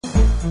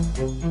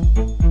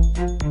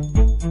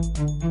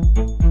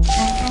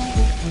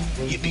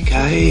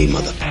Yippee-ki-yay,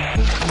 mother...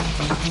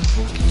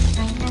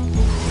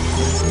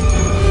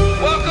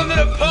 Welcome to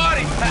the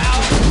party,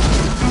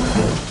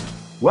 pal!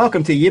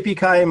 Welcome to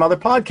Yippee-ki-yay, Mother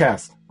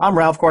Podcast. I'm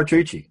Ralph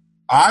Quartucci.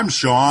 I'm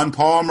Sean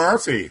Paul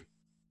Murphy.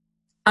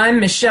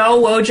 I'm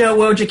Michelle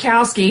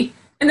Wojciechowski,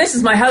 and this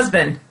is my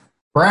husband.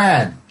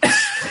 Brad.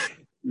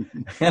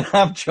 And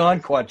I'm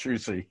John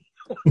Quattrucci.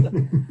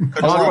 John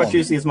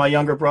Quattrucci is my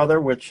younger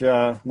brother, which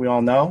we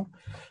all know.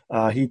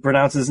 He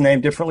pronounces his name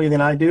differently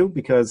than I do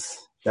because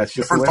that's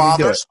just Different the way we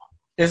do it. fathers.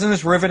 Isn't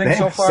this riveting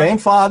so far? Same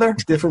father,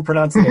 different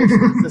pronunciation.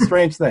 It's a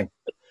strange thing.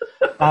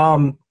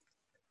 What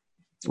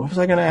was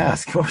I going to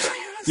ask?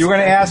 You were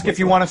going to ask if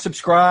you want to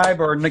subscribe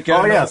or get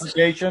a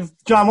notification? Yes.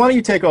 John, why don't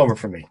you take over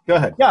for me? Go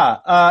ahead.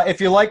 Yeah. If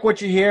you like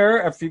what you hear,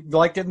 if you've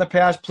liked it in the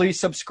past, please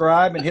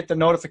subscribe and hit the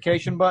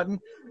notification button,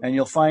 and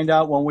you'll find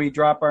out when we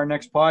drop our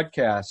next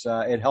podcast.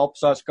 It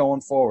helps us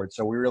going forward,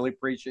 so we really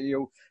appreciate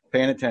you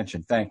paying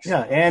attention. Thanks.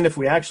 Yeah, and if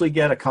we actually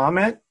get a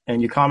comment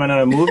and you comment on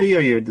a movie or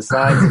you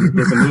decide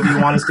there's a movie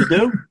you want us to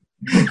do,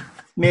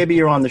 maybe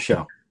you're on the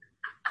show.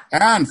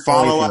 And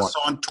follow us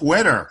on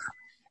Twitter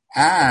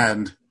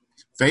and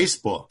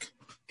Facebook.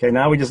 Okay,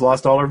 now we just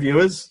lost all our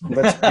viewers.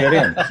 Let's get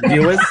in.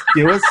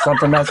 Viewers, some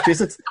from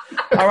Massachusetts.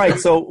 All right,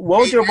 so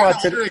Wojo brought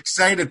today.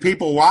 Excited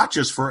people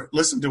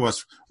listen to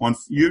us on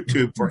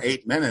YouTube for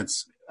 8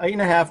 minutes.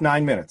 8.5,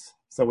 9 minutes.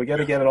 So we got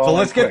to get it all. So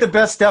let's get the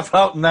best stuff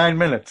out in 9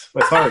 minutes.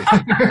 Let's hurry.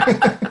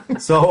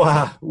 So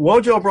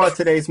Wojo brought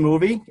today's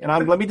movie,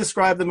 and let me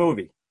describe the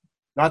movie.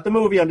 Not the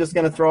movie. I'm just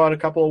going to throw out a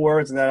couple of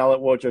words, and then I'll let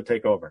Wojo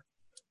take over.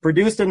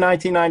 Produced in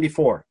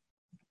 1994.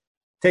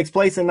 Takes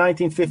place in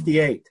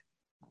 1958.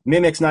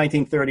 Mimics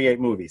 1938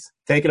 movies.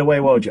 Take it away,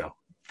 Wojo.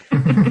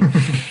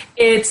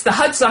 It's the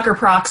Hudsucker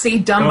Proxy,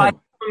 done by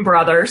Coen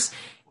Brothers.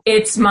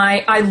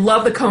 I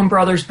love the Coen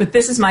Brothers, but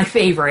this is my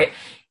favorite.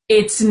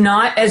 It's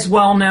not as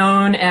well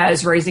known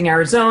as Raising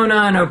Arizona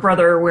and Oh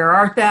Brother, Where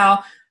Art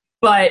Thou?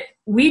 But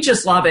we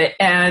just love it.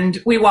 And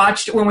when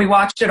we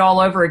watched it all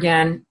over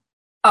again,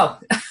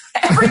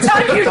 every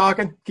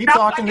time Keep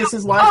talking. This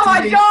is live TV. Oh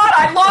my God,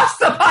 I lost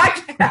the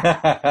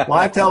podcast.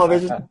 Live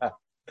television.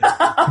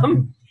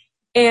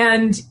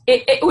 And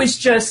it was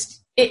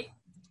just, it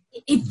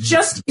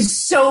just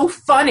is so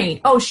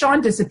funny. Oh,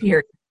 Sean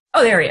disappeared.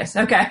 Oh, there he is.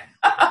 Okay.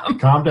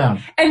 Calm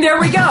down. And there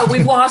we go.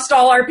 We've lost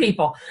all our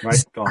people.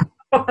 Right, gone.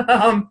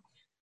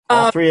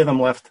 All three of them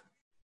left.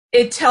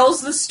 It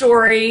tells the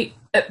story,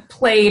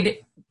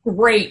 played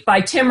great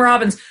by Tim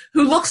Robbins,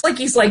 who looks like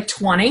he's like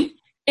 20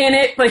 in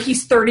it, but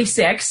he's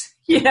 36,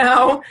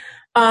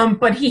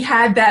 but he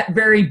had that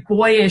very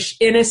boyish,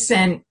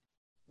 innocent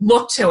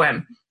look to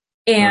him.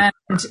 And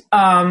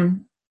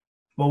well,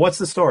 what's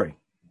the story?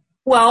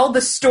 Well,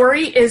 the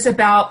story is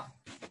about.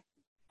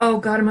 Oh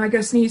God, am I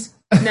gonna sneeze?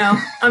 No,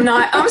 I'm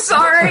not. I'm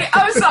sorry.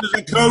 This is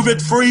a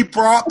COVID-free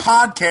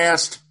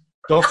podcast.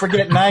 Don't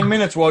forget 9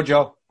 minutes,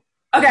 Wojo.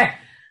 Okay.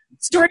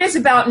 Story is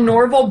about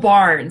Norval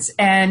Barnes,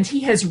 and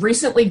he has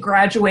recently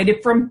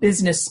graduated from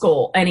business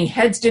school, and he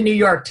heads to New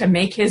York to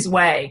make his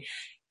way.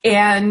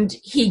 And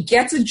he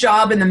gets a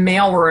job in the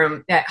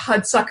mailroom at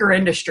Hudsucker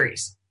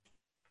Industries.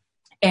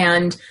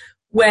 And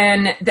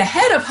when the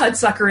head of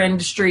Hudsucker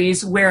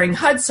Industries, wearing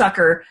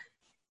Hudsucker,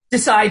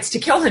 decides to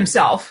kill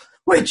himself,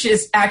 which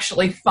is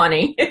actually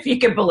funny, if you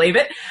can believe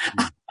it,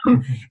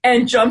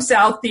 and jumps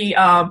out the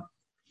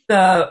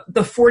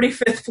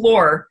 45th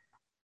floor,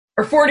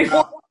 or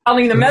 44th,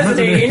 calling the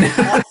mezzanine.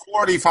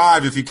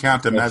 45 if you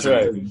count the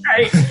mezzanine.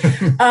 Right.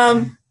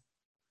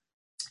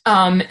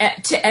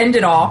 To end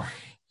it all,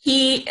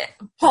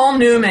 Paul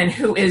Newman,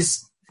 who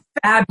is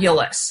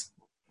fabulous.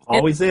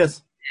 Always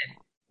is.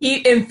 He,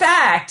 in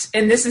fact,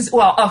 and this is,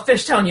 I'll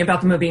finish telling you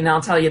about the movie and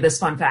I'll tell you this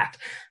fun fact.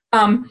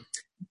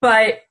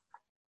 But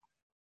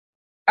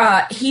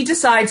he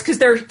decides, because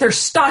their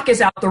stock is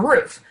out the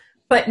roof.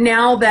 But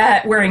now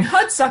that Wearing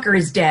Hudsucker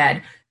is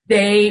dead,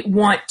 they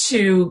want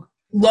to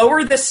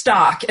lower the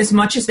stock as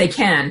much as they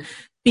can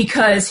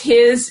because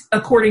his,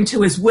 according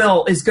to his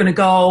will, is going to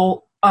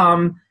go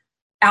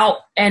out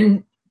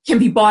and can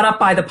be bought up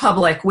by the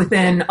public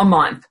within a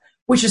month,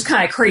 which is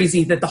kind of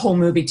crazy that the whole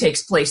movie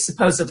takes place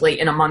supposedly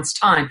in a month's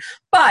time.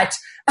 But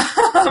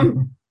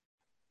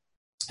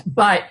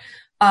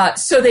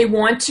so they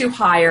want to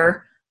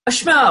hire a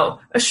schmo,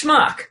 a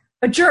schmuck,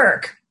 a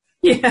jerk,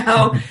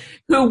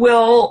 who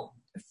will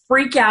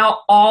freak out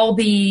all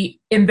the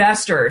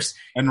investors.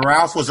 And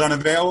Ralph was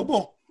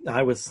unavailable?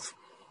 I was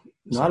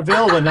not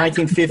available in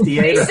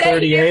 1958 or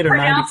 38 or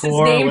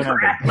 94 or whatever.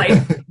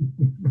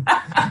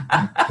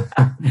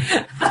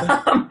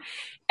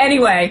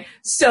 Anyway,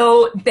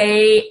 so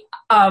they,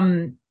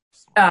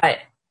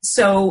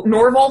 so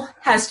Norval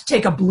has to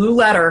take a blue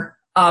letter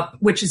up,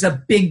 which is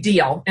a big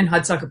deal in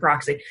Hudsucker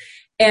Proxy,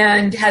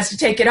 and has to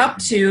take it up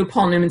to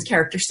Paul Newman's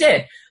character,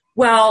 Sid.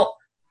 Well,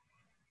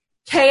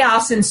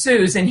 chaos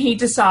ensues, and he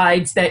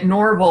decides that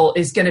Norval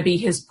is going to be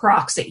his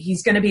proxy.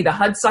 He's going to be the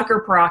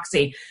Hudsucker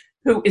proxy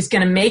who is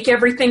going to make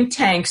everything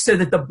tank so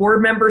that the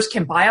board members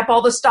can buy up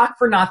all the stock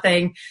for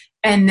nothing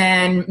and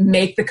then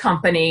make the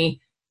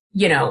company,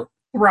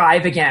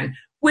 thrive again,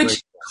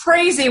 which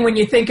crazy when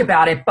you think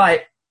about it,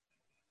 but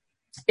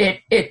it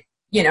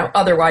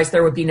otherwise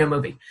there would be no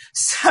movie.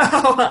 So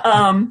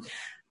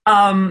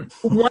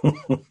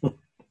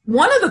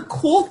one of the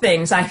cool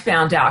things I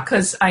found out,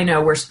 because I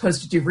know we're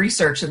supposed to do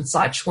research and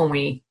such when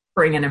we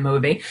bring in a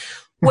movie,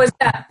 was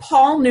that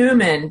Paul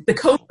Newman, the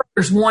Coen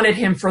brothers, wanted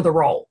him for the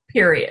role,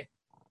 period.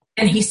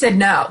 And he said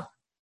no.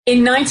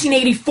 In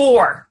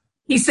 1984,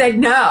 he said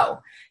no.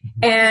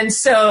 And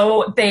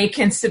so they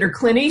considered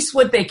Clint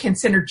Eastwood, they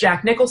considered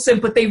Jack Nicholson,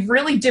 but they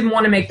really didn't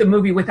want to make the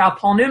movie without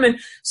Paul Newman.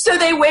 So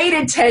they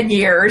waited 10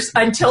 years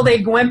until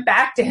they went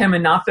back to him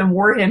enough and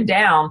wore him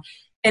down.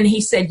 And he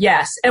said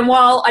yes. And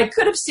while I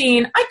could have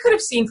seen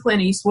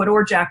Clint Eastwood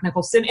or Jack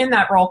Nicholson in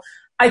that role,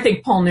 I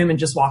think Paul Newman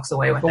just walks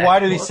away with it. But why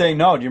did he say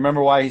no? Do you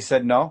remember why he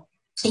said no?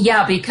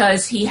 Yeah,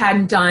 because he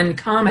hadn't done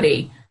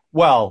comedy.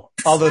 Well,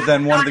 other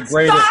than one of the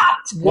greatest.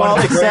 Well,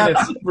 except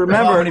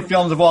remember, how many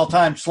films of all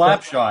time,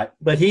 Slapshot.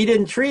 But he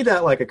didn't treat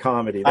that like a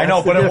comedy. That's I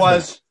know, but it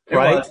was.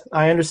 Right?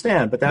 I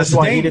understand, but that's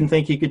why he didn't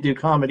think he could do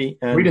comedy.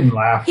 And We didn't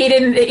laugh. He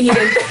didn't.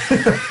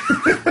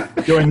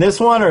 during this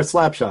one or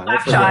Slapshot?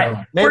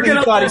 Slapshot. Maybe We're he going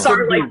to thought he lose our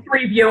could do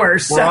 3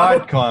 viewers.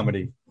 broad So.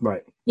 comedy.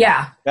 Right.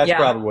 Yeah. That's yeah.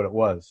 probably what it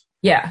was.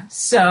 Yeah.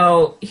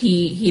 So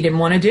he didn't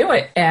want to do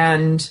it.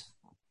 And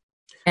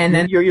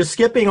then You're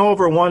skipping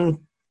over one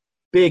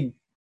big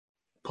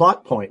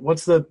plot point.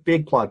 What's the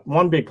big plot?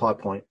 One big plot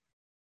point.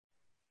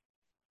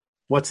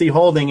 What's he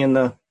holding in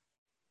the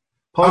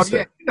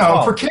poster?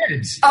 For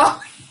kids.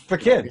 oh, For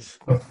kids.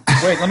 Wait,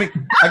 I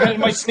got it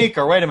in my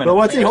sneaker. Wait a minute. But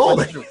what's he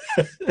holding?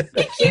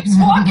 he keeps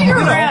walking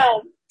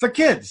around. For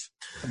kids.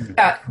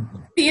 Yeah.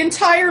 The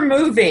entire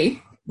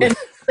movie, and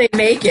they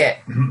make it.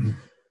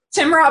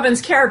 Tim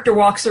Robbins' character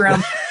walks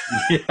around.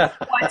 Yeah.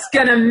 What's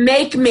gonna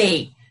make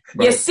me?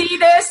 Right. You see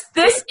this?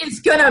 This is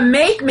gonna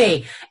make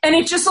me. And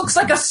it just looks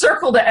like a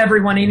circle to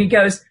everyone. And he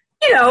goes,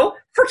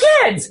 for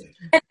kids.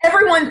 And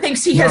everyone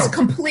thinks he has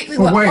completely.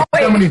 Well, wait.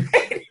 Somebody.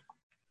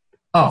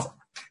 Oh.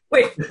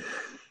 Wait.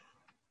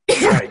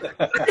 Right.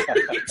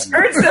 He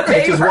turns the Which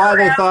paper is why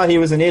they around. thought he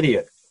was an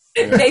idiot.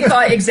 They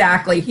thought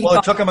exactly. He Well, it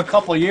thought, took him a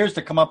couple of years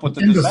to come up with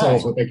the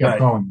Imbeciles, design. what they kept Right.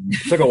 calling them.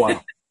 Took a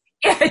while.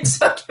 yeah, it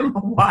took him a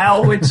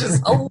while, which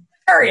is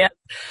hilarious.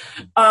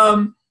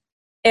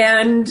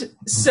 And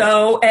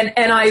so,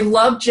 and I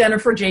love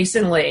Jennifer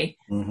Jason Leigh.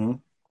 Mm-hmm.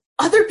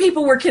 Other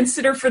people were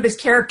considered for this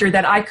character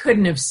that I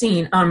couldn't have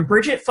seen.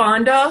 Bridget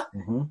Fonda,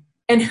 Mm-hmm.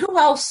 and who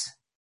else?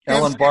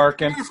 Ellen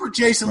Barkin. For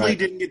Jason Lee Right.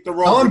 didn't get the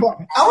role.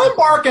 Ellen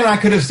Barkin, I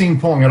could have seen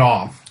pulling it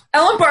off.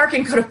 Ellen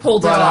Barkin could have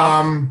pulled it But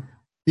off.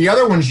 the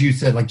other ones you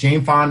said, like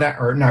Jane Fonda,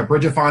 or no,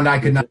 Bridget Fonda, I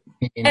could not.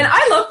 And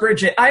I love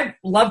Bridget. I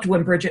loved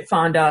when Bridget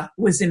Fonda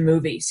was in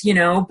movies,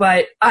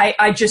 but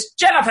I just,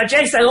 Jennifer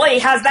Jason Leigh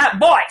has that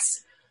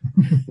voice.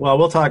 Well,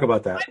 we'll talk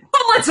about that.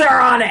 Pulitzer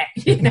on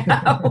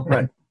it,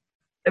 Right.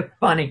 It's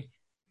funny.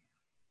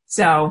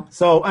 So,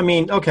 So,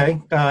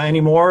 okay.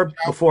 Any more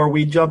before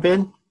we jump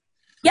in?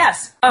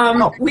 yes,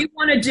 we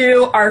want to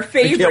do our I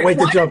favorite. can't wait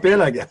to jump in,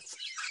 I guess.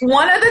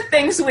 One of the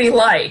things we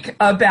like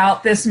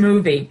about this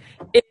movie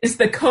is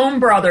the Coen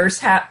brothers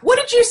have. What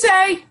did you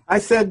say? I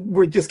said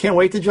we just can't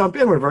wait to jump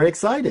in. We're very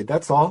excited.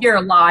 That's all. You're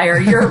a liar.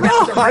 You're a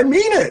No, I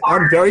mean it.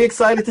 I'm very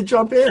excited to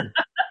jump in.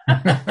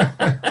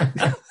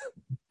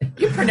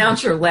 You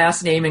pronounce your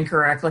last name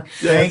incorrectly.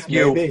 Thank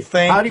you. Maybe.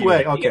 Thank How do you.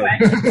 Wait, okay.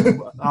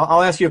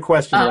 I'll ask you a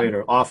question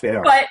later, off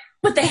air.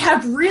 But they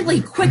have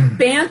really quick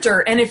banter,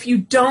 and if you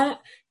don't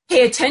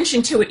pay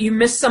attention to it, you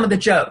miss some of the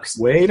jokes.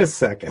 Wait a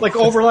second. Like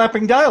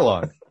overlapping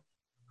dialogue.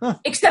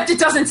 Except it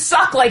doesn't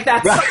suck like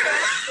that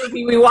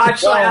movie we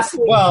watched last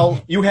week.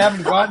 Well, you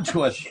haven't gotten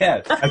to us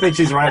yet. I think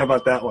she's right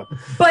about that one.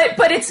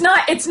 But it's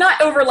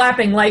not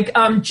overlapping. Like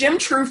Jim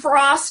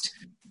Trufrost,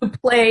 who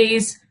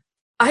plays,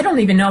 I don't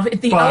even know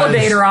if the Buzz.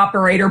 elevator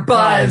operator,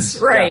 Buzz,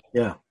 right?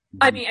 Yeah.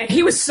 I mean,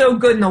 he was so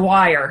good in The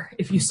Wire,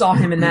 if you saw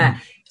him in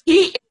that.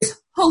 He is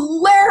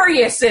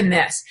hilarious in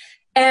this.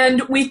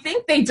 And we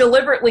think they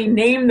deliberately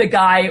named the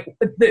guy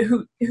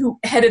who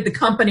headed the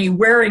company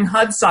Waring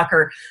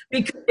Hudsucker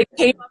because they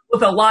came up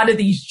with a lot of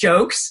these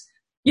jokes.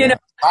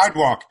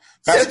 Sidewalk.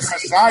 That's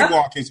the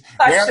sidewalk is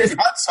Larry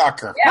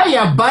Hudsucker.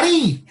 Hey,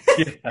 buddy.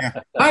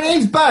 My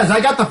name's Buzz. I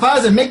got the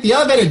fuzz and make the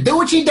elevator do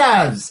what she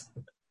does.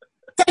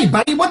 Hey,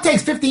 buddy, what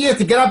takes 50 years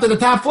to get up to the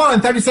top floor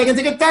and 30 seconds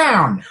to get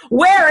down?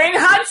 Waring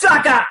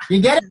Hudsucker.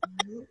 You get it?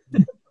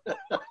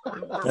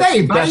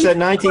 Hey, buddy. That's that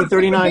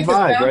 1939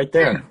 vibe right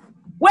there.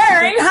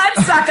 Wearing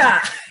Hudsucker.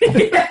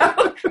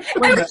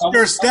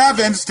 Mr.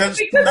 Stevens to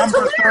Because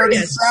number it's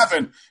hilarious.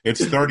 37.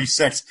 It's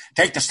 36.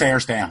 Take the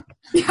stairs down.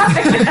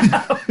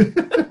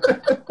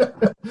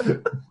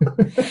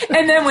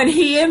 And then when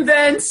he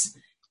invents,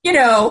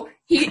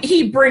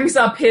 he brings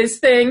up his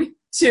thing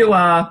to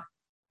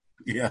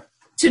Yeah.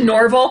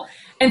 Norval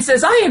and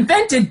says, "I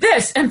invented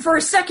this." And for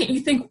a second, you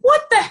think,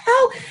 "What the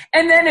hell?"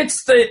 And then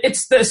it's the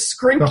The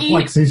skrinky,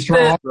 flexi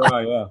straw.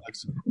 Right, yeah.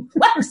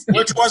 flex.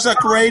 Which was a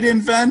great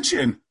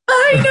invention.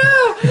 I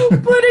know,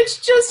 but it's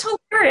just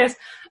hilarious.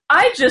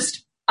 I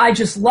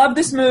just love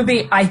this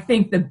movie. I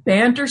think the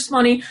banter's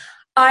funny.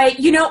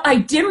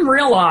 I didn't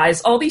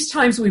realize all these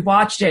times we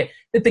watched it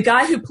that the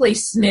guy who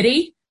plays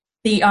Smitty,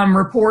 the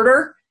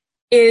reporter,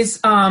 is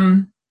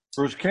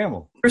Bruce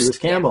Campbell. Bruce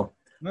Campbell.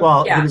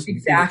 Well, yeah,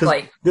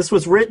 exactly. This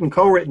was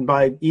co-written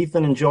by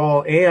Ethan and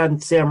Joel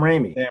and Sam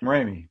Raimi.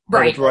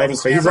 Right. Writing.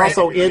 So he's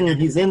also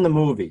he's in the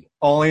movie.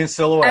 Only in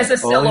silhouette. As a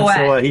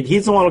silhouette.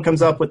 He's the one who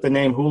comes up with the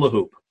name Hula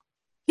Hoop.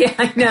 Yeah,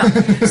 I know.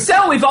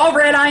 So we've all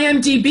read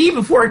IMDb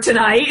before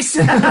tonight.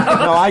 So. No,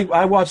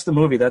 I watched the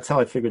movie. That's how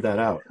I figured that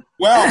out.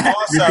 Well,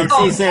 You also, can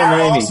see Sam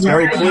Raimi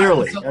very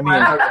clearly. I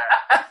mean,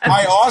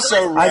 I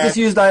also read, I just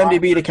used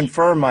IMDb to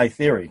confirm my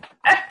theory.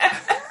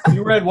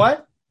 You read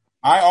what?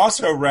 I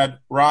also read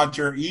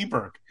Roger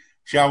Ebert.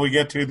 Shall we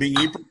get to the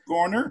Ebert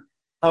corner?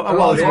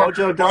 Well, is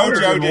Mojo done?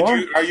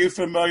 Mojo, are you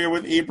familiar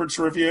with Ebert's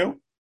review?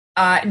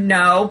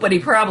 No, but he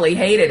probably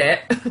hated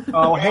it.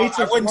 Oh, hates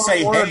I wouldn't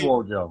say word, hate,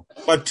 Mojo.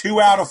 but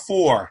 2 out of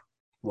 4.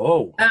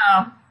 Whoa.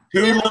 Oh.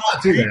 2 little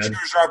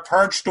creatures are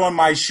perched on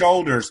my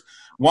shoulders,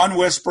 one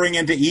whispering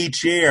into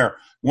each ear.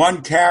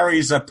 One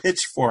carries a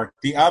pitchfork,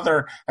 the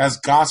other has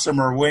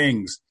gossamer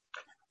wings.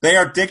 They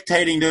are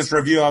dictating this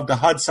review of the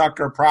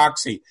Hudsucker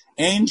Proxy.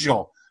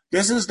 Angel,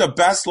 this is the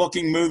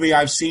best-looking movie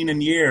I've seen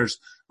in years.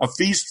 A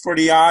feast for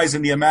the eyes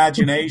and the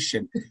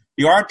imagination.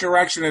 The art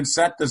direction and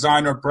set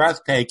design are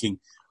breathtaking,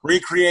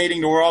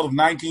 recreating the world of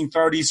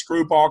 1930s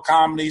screwball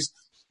comedies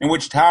in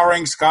which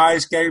towering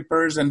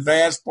skyscrapers and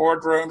vast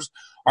boardrooms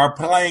are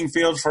playing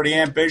fields for the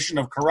ambition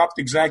of corrupt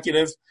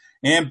executives,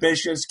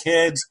 ambitious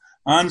kids,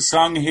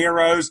 unsung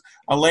heroes,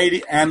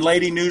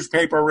 lady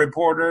newspaper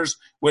reporters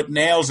with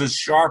nails as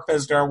sharp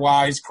as their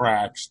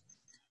wisecracks.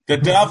 The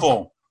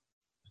devil.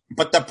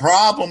 But the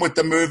problem with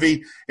the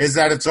movie is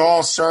that it's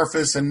all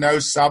surface and no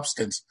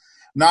substance.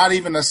 Not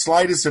even the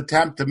slightest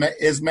attempt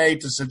is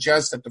made to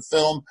suggest that the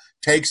film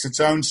takes its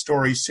own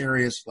story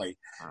seriously.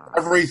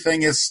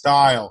 Everything is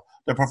style.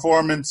 The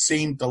performance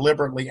seemed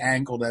deliberately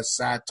angled as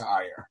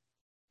satire.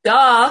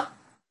 Duh.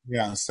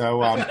 Yeah,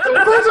 so Of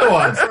course it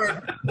was.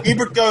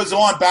 Ebert goes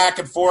on back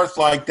and forth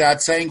like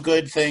that, saying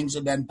good things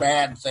and then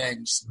bad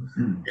things.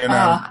 You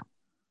know.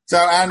 So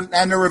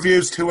and the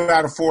review's 2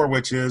 out of 4,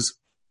 which is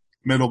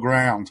middle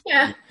ground.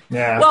 Yeah.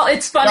 Yeah. Well,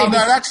 it's funny.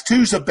 No, that's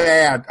 2's a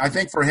bad. I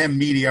think for him,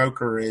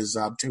 mediocre is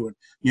 2.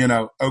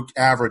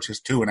 Average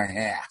is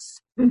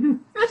 2.5.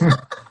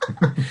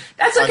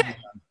 That's okay.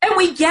 And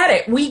we get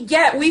it.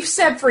 We've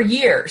said for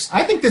years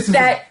I think this is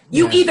that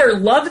you either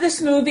love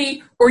this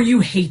movie or you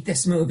hate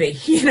this movie.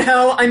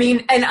 I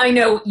mean, and I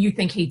know you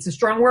think hate's a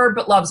strong word,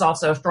 but love's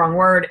also a strong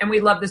word, and we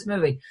love this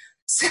movie.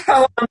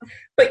 So,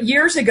 but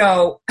years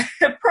ago,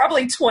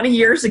 probably 20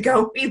 years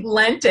ago, we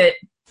lent it.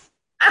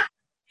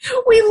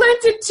 We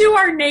lent it to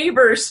our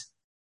neighbors,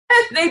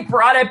 and they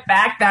brought it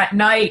back that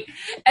night,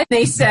 and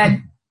they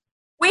said,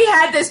 we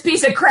had this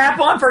piece of crap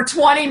on for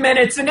 20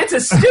 minutes, and it's the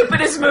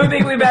stupidest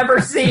movie we've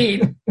ever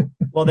seen.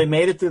 Well, they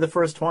made it through the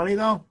first 20,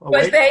 though?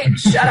 But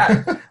shut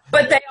up.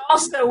 But they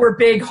also were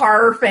big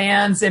horror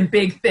fans and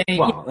big things.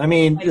 Well, I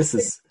mean, this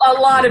is a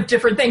lot of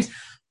different things.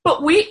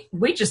 But we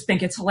just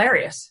think it's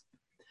hilarious.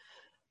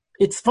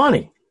 It's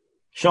funny.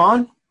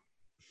 Sean,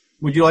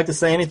 would you like to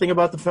say anything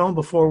about the film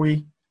before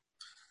we...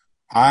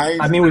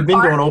 I mean, we've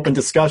been doing open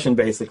discussion,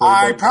 basically.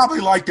 I probably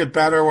liked it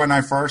better when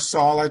I first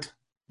saw it,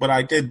 but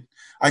I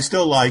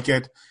still like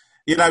it.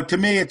 To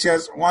me, it's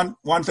just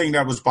one thing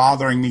that was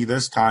bothering me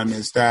this time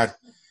is that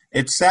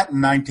it's set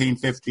in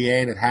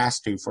 1958. It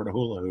has to for the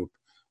hula hoop,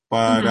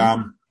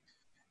 but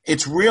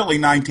it's really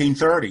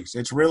 1930s.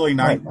 It's really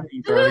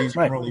 1930s,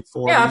 right. early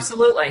 40s. Yeah,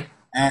 absolutely.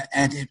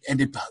 And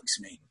it bugs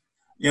me,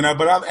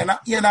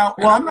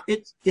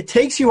 it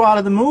takes you out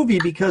of the movie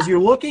because you're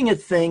looking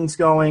at things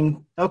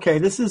going, okay,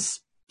 this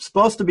is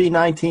supposed to be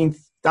I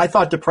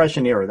thought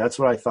Depression era. That's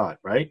what I thought,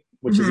 right?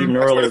 Which is even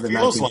earlier than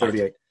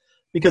 1938. Like.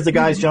 Because the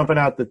guy's jumping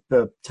out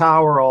the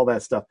tower, all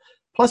that stuff.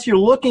 Plus, you're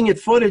looking at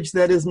footage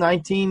that is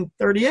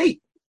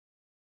 1938.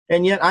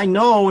 And yet I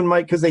know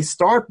because they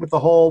start with the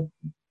whole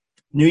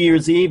New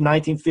Year's Eve,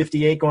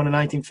 1958 going to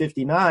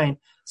 1959.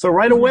 So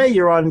right away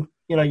you're on,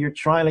 you're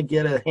trying to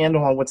get a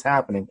handle on what's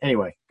happening.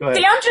 Anyway, go ahead.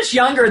 See, I'm just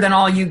younger than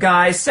all you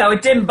guys, so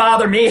it didn't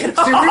bother me at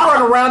all. See, we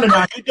weren't around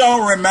enough. You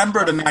don't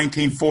remember the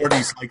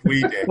 1940s like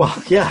we did.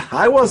 Well, yeah,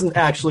 I wasn't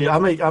actually.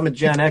 I'm a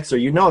Gen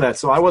Xer, you know that.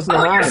 So I wasn't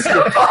around.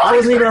 I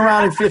wasn't even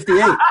around in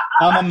 '58.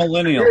 I'm a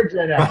millennial.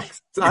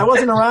 So I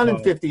wasn't around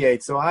in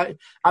 '58. So I'm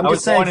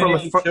just saying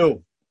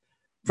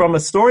from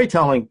a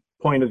storytelling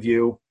point of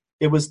view,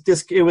 it was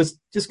just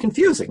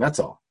confusing. That's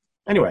all.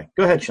 Anyway,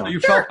 go ahead, Sean. So you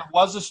felt it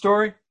was a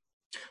story?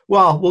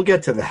 Well, we'll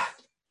get to that.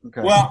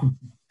 Okay. Well,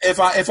 if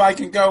I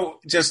can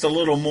go just a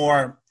little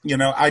more,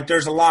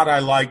 there's a lot I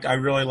liked. I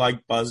really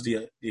liked Buzz.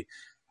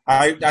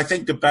 I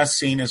think the best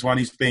scene is when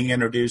he's being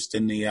introduced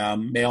in the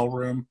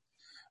mailroom,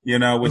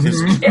 with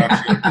his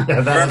instructions.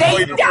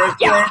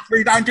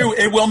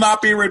 It will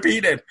not be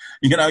repeated.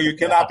 You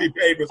cannot be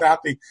paid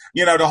without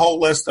the whole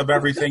list of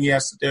everything he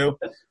has to do,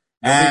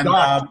 and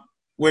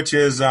which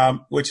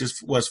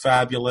was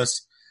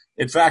fabulous.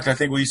 In fact, I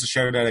think we used to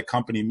show that at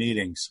company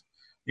meetings.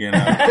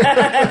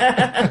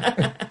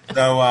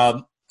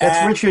 So That's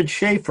And- Richard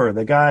Schaefer,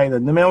 the guy, the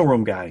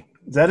mailroom guy.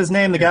 Is that his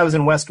name? The guy who was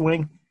in West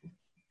Wing?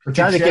 The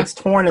guy that Schiff? gets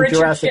torn in Richard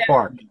Jurassic Schiff.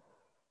 Park.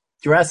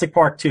 Jurassic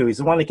Park 2. He's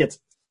the one that gets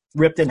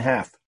ripped in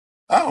half.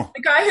 Oh,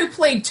 The guy who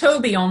played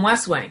Toby on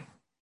West Wing.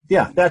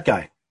 Yeah, that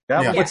guy.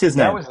 That Yeah. was, What's his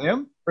that name? was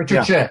him? Richard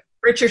Yeah. Schiff.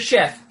 Richard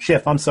Schiff.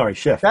 Schiff. I'm sorry,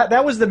 Schiff.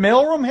 That was the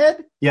mailroom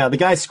head? Yeah, the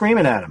guy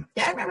screaming at him.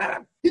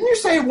 Didn't you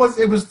say it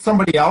was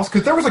somebody else?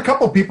 Because there was a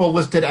couple people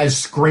listed as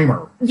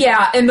Screamer.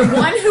 Yeah, and the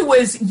one who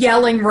was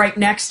yelling right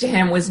next to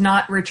him was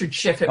not Richard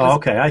Schiff. It was Oh,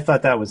 okay. I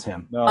thought that was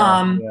him. No.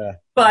 Yeah.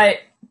 but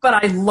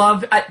I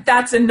love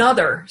that's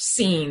another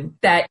scene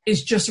that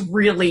is just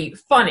really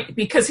funny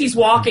because he's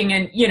walking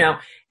and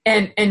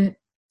and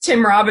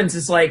Tim Robbins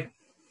is like,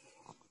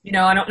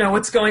 I don't know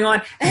what's going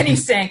on, and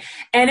he's saying,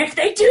 and if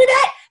they do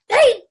that,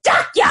 they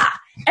duck ya,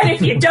 and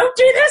if you don't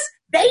do this,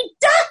 they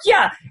duck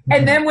ya.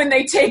 And then when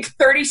they take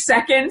 30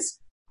 seconds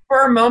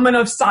for a moment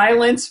of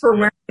silence for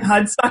wearing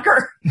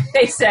Hudsucker,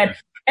 they said,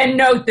 and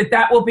note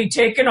that will be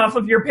taken off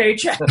of your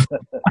paycheck.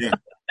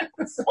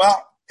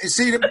 well, you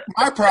see,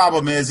 my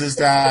problem is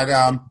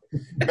that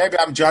maybe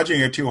I'm judging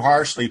it too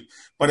harshly,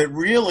 but it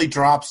really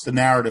drops the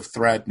narrative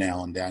thread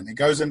now and then. It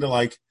goes into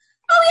like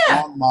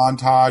long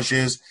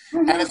montages,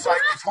 and it's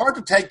like it's hard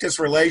to take this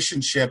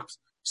relationship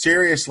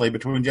seriously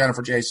between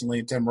Jennifer Jason Leigh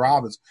and Tim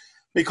Robbins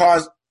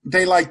because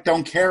they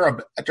don't care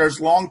about.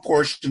 There's long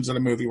portions of the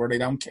movie where they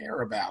don't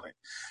care about it.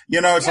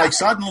 It's like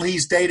suddenly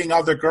he's dating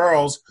other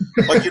girls,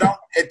 but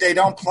they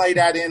don't play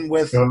that in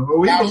with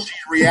how she's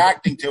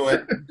reacting to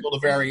it until the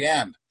very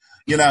end.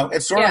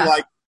 It's sort of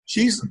like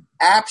she's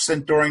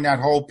absent during that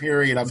whole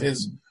period of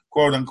his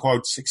quote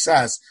unquote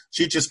success.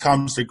 She just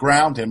comes to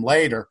ground him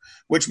later,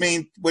 which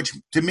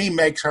to me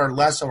makes her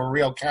less of a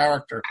real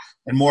character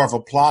and more of a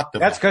plot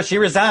device. That's because she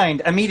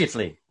resigned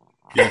immediately.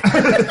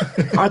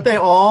 Aren't they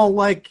all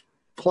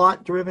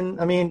plot driven?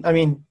 I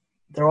mean,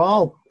 they're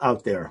all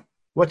out there.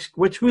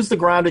 Who's the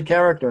grounded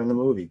character in the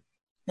movie?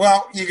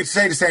 Well, you could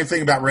say the same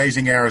thing about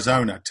Raising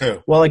Arizona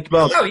too. Well,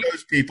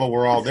 Those people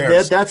were all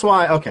there. that's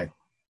why. Okay,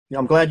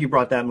 I'm glad you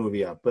brought that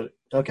movie up. But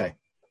okay,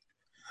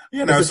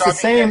 it's the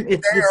same. They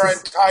are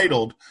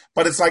entitled,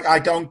 but it's like I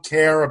don't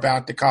care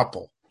about the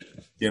couple.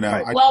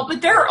 Right.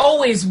 But there are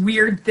always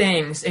weird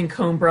things in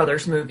Coen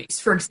Brothers movies.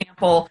 For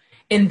example,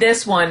 in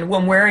this one,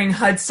 when wearing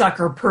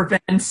Hudsucker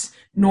prevents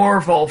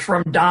Norval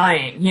from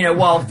dying,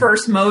 while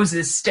first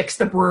Moses sticks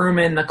the broom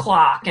in the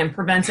clock and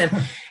prevents him.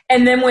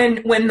 And then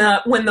when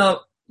the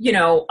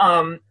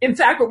in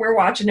fact, when we were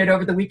watching it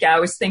over the weekend, I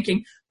was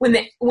thinking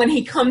when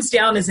he comes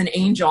down as an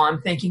angel,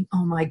 I'm thinking,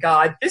 oh my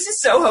God, this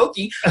is so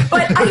hokey,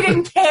 but I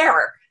didn't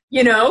care,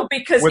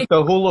 because With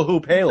the hula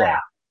hoop halo.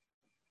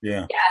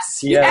 Yeah. Yes,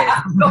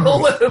 Yeah. the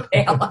hula hoop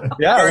halo.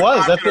 Yeah, it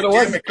was. That's what it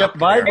was. It kept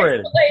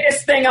vibrating. The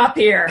latest thing up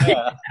here.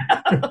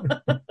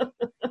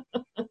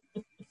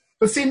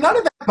 But see, none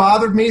of that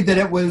bothered me that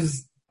it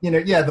was,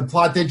 the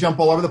plot did jump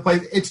all over the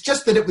place. It's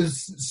just that it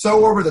was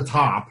so over the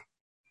top.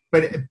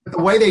 But the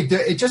way they do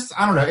it, just,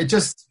 I don't know, it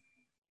just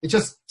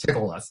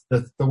tickled us,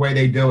 the way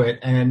they do it.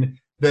 And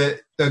the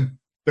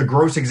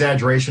gross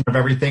exaggeration of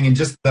everything and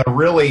just the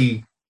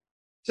way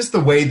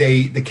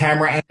the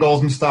camera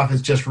angles and stuff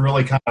is just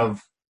really kind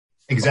of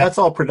that's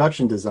all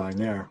production design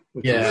there.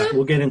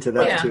 We'll get into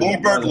that too.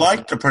 Goldberg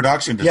liked the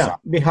production design. Yeah, I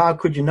mean, how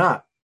could you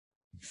not?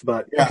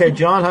 But okay,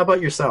 John, how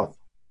about yourself?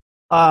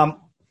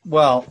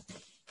 Well,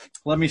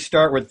 let me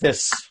start with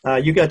this.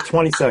 You got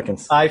 20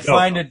 seconds. I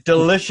find it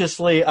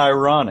deliciously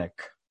ironic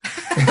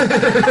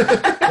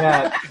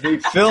that the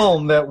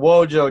film that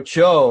Wojo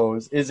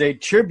chose is a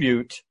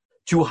tribute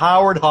to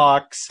Howard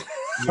Hawks,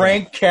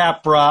 Frank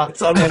Capra,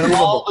 and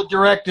all the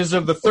directors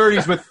of the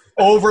 30s with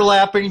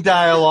overlapping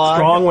dialogue.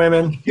 Strong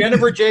women.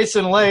 Jennifer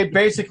Jason Leigh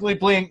basically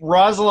playing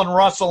Rosalind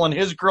Russell and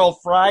his girl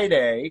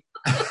Friday.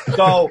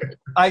 So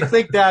I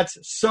think that's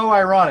so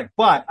ironic.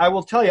 But I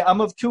will tell you,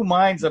 I'm of two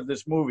minds of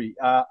this movie.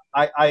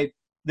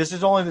 This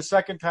is only the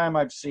second time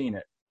I've seen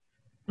it.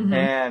 Mm-hmm.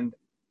 And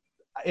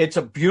it's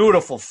a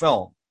beautiful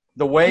film.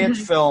 The way it's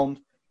filmed,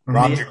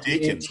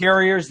 the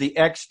interiors, the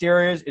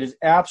exteriors, it is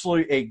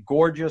absolutely a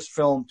gorgeous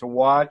film to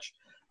watch.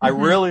 I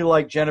really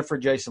like Jennifer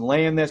Jason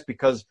Leigh in this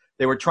because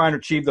they were trying to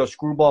achieve those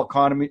screwball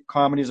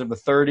comedies of the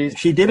 30s.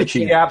 She did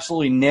achieve. She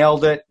absolutely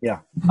nailed it. Yeah.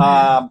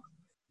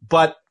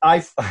 But I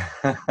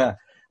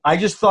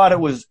just thought it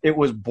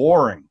was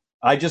boring.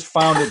 I just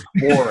found it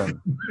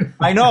boring.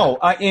 I know.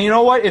 And you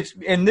know what?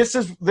 This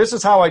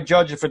is how I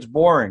judge if it's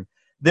boring.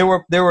 There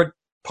were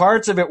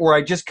parts of it where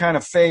I just kind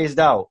of phased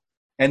out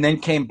and then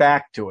came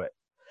back to it.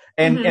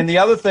 And the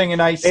other thing,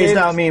 and I say phased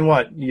out mean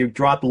what? You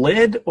dropped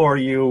lid or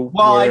you?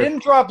 Well, I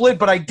didn't drop lid,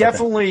 but I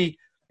definitely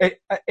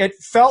it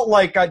felt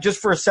like just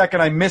for a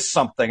second I missed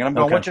something, and I'm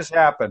going, what just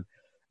happened?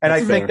 And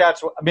I think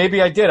that's what,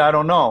 maybe I did. I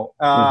don't know.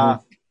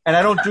 And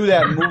I don't do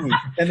that in movies.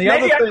 And the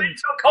maybe other I thing, went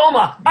to a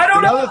coma. I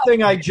don't know. The other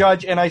thing I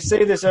judge, and I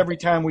say this every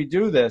time we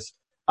do this,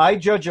 I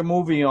judge a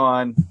movie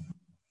on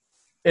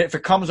if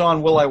it comes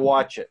on, will I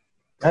watch it?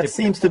 That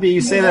seems to be.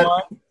 You say that.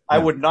 I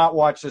would not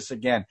watch this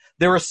again.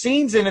 There are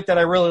scenes in it that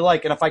I really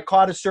like, and if I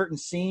caught a certain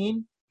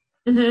scene,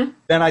 then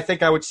I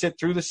think I would sit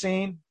through the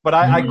scene. But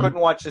I couldn't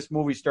watch this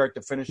movie start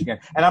to finish again.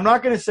 And I'm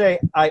not going to say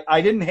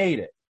I didn't hate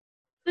it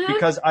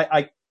because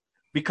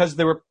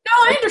there were. No,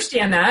 I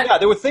understand that. Yeah,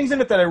 there were things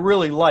in it that I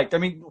really liked. I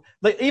mean,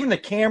 like, even the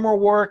camera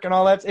work and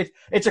all that.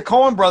 It's a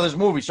Coen Brothers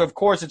movie, so of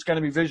course it's going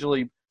to be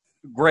visually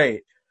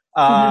great.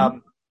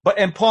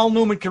 But Paul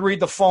Newman can read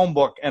the phone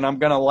book, and I'm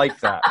going to like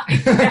that.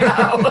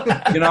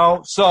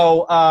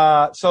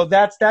 So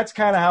that's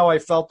kind of how I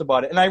felt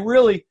about it. And I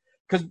really,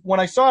 because when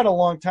I saw it a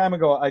long time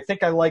ago, I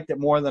think I liked it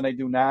more than I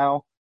do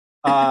now.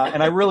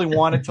 And I really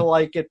wanted to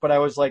like it, but I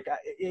was like,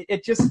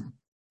 it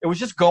was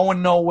just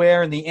going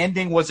nowhere. And the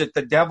ending was it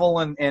the devil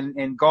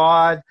and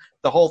God,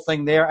 the whole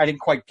thing there. I didn't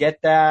quite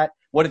get that.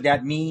 What did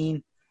that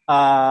mean?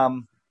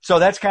 So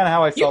that's kind of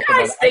how I felt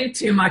about it. You guys think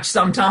too much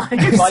sometimes.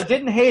 Well, I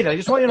didn't hate it. I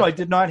just want you to know I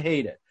did not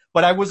hate it.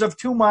 But I was of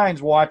two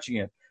minds watching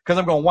it because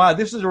I'm going, wow,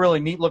 this is a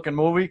really neat looking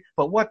movie,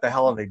 but what the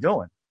hell are they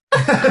doing?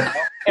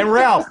 And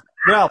Ralph,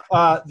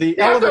 the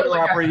elevator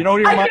operator, you know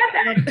what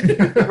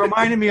he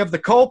reminded me of the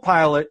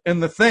co-pilot in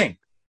The Thing.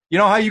 You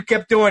know how you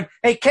kept doing,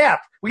 hey,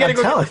 Cap, we got to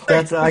go.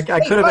 I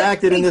could have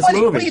acted in this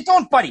movie. What are you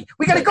doing, buddy?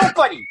 We got to go,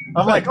 buddy.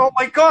 I'm like, oh,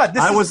 my God.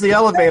 I was the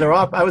elevator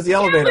operator.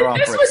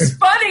 This was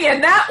funny,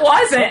 and that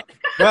wasn't.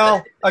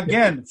 Well,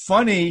 again,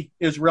 funny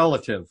is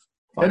relative.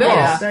 It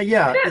is.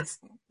 Yeah,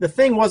 the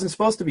Thing wasn't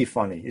supposed to be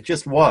funny. It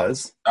just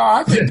was.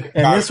 I think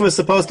And this was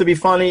supposed to be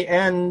funny,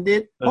 and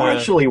it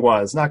partially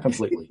was, not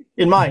completely,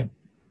 in my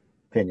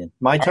opinion.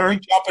 My turn?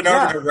 Jumping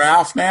over to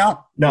Ralph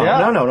now?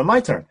 No, my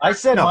turn. I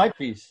said my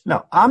piece.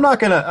 No, I'm not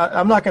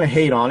gonna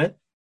hate on it.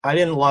 I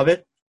didn't love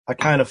it. I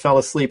kind of fell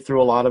asleep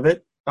through a lot of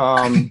it.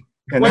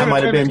 And that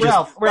might have been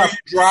Ralph,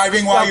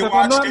 driving while you if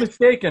watched I'm not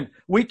mistaken,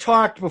 we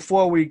talked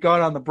before we got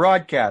on the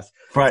broadcast.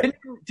 Right.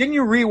 Didn't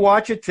you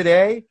rewatch it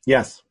today?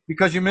 Yes.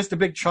 Because you missed a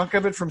big chunk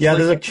of it from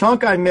there's a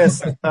chunk I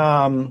missed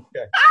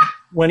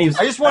when he was.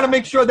 I just want to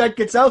make sure that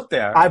gets out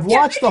there. I've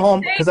watched the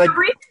whole because the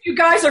reason you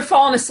guys are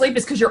falling asleep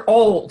is because you're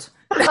old.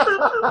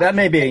 That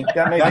may be.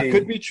 That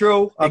could be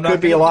true. It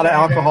could be a lot of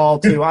alcohol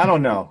too. I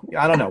don't know.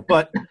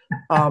 But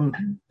I'm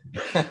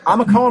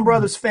a Coen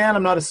Brothers fan.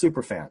 I'm not a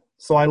super fan.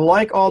 So I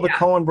like all the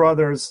Coen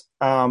Brothers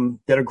that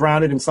are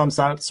grounded in some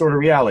sort of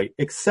reality,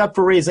 except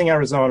for Raising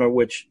Arizona,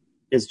 which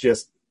is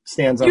just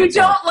stands on its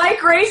own. You don't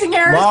like Raising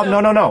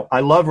Arizona? No.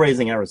 I love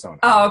Raising Arizona.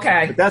 Oh,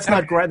 okay. But that's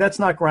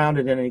not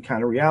grounded in any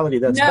kind of reality.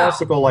 That's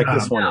farcical like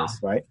this one is,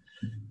 right?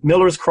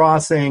 Miller's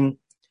Crossing,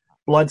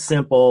 Blood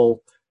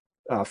Simple,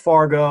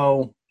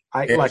 Fargo.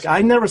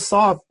 I never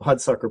saw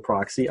Hudsucker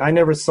Proxy. I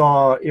never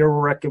saw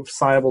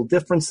Irreconcilable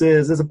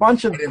Differences. There's a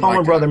bunch of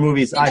Coen Brother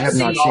movies I have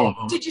not seen.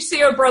 Did you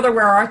see Oh Brother,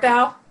 Where Art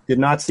Thou? Did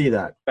not see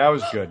that. That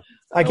was good.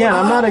 Again,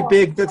 I'm not a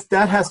big.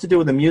 That has to do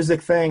with the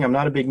music thing. I'm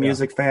not a big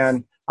music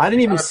fan. I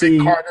didn't even see.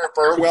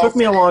 It took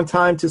me a long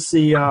time to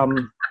see a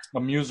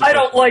musical. I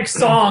don't like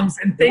songs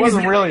and things. It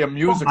wasn't really a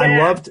musical. I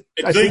loved.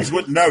 Things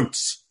with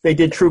notes. They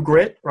did True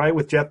Grit, right,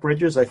 with Jeff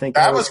Bridges. I think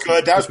that was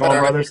good. That was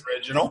better than the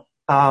original.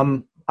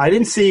 I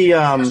didn't see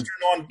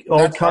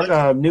Old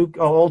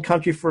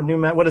Country for New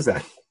Men. What is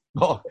that?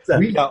 What's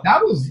that?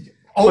 That was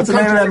What's the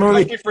name of that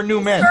movie? Country for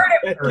New Men.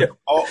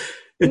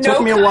 It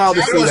took me a while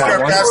to see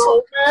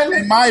that one.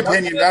 In my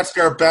opinion, that's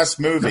their best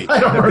movie.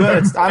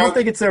 I don't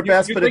think it's their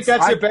best, you but think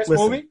that's their best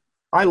movie?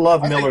 I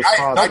love Miller's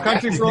Crossing. No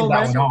Country for Old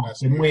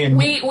Men.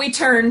 We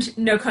turned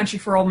No Country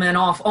for Old Men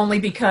off only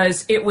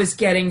because it was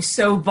getting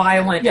so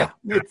violent. Yeah,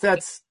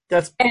 that's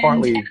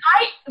partly. And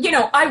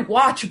I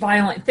watch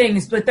violent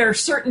things, but there are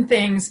certain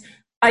things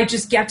I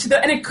just get to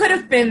and it could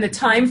have been the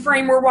time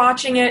frame we're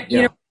watching it.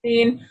 You know what I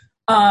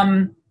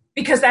mean?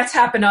 Because that's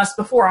happened to us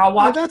before. I'll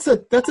watch. That's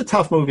a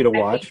tough movie to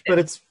watch, but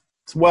it's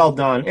well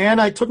done.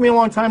 And it took me a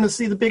long time to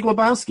see The Big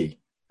Lebowski.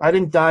 I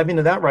didn't dive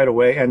into that right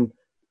away, and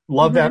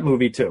love that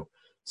movie too.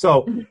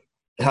 So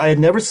I had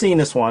never seen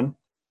this one.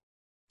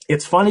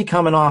 It's funny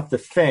coming off The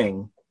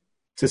Thing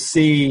to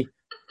see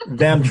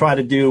them try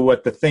to do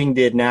what The Thing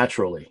did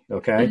naturally.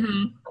 Okay,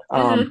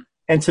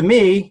 and to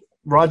me,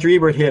 Roger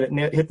Ebert hit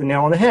the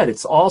nail on the head.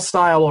 It's all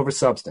style over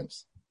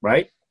substance,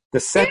 right? The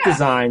set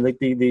design, like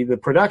the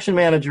production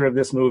manager of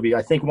this movie,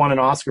 I think won an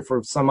Oscar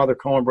for some other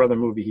Coen Brother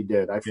movie he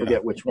did. I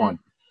forget which one.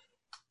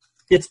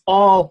 It's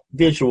all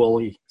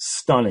visually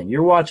stunning.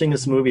 You're watching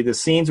this movie, the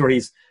scenes where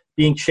he's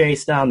being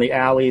chased down the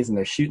alleys and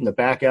they're shooting the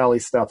back alley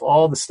stuff,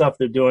 all the stuff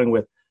they're doing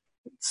with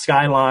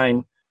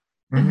skyline,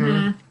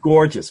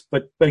 gorgeous.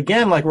 But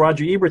again, like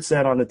Roger Ebert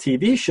said on the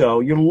TV show,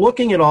 you're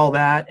looking at all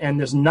that and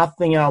there's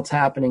nothing else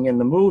happening in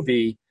the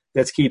movie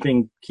that's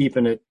keeping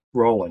it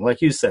rolling.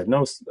 Like you said,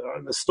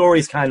 the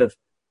story's kind of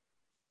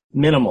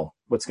minimal,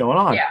 what's going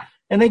on. Yeah.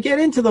 And they get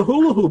into the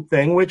hula hoop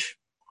thing, which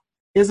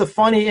is a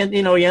funny, and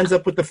he ends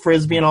up with the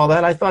Frisbee and all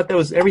that. I thought that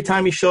was, every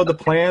time he showed the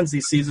plans, he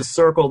sees a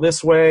circle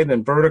this way,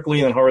 then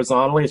vertically and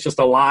horizontally. It's just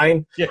a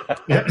line. Yeah.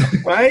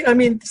 Right? I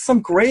mean,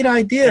 some great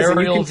ideas. And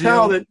you can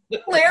tell that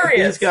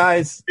hilarious. These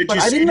guys, but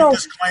I didn't know.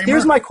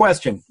 Here's my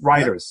question.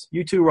 Writers.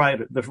 You two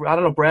writers. I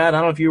don't know, Brad. I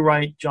don't know if you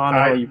write. John.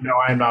 No,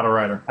 I am not a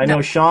writer. I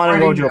know Sean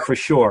and Rojo for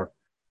sure.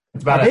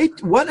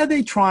 What are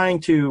they trying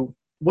to,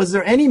 was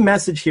there any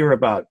message here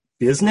about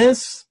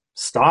business,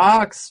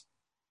 stocks,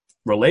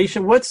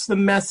 relation. What's the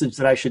message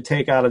that I should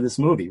take out of this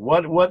movie?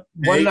 What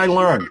did I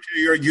learn? To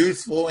your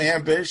youthful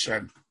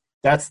ambition.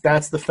 That's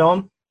the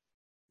film?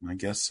 I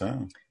guess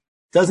so.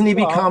 Doesn't he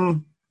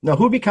become... No,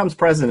 who becomes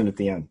president at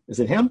the end? Is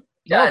it him?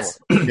 Yes.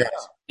 Yes.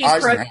 He's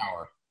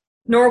Eisenhower.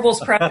 Norval's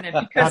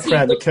president because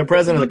Not the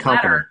president of the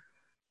company.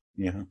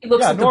 Yeah. He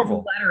looks at the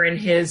Norval. letter in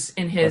his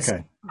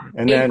Okay.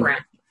 And then... apron.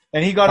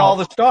 And he got all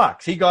the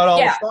stocks. He got all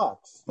the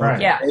stocks.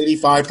 Right. Yeah.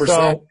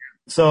 85%.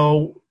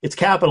 So it's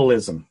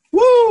capitalism.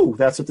 Woo!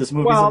 That's what this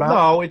movie's Well, about?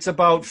 no, it's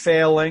about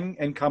failing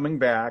and coming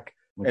back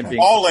and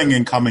being Falling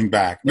and coming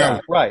back. No, Yeah,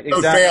 right, no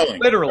exactly. failing.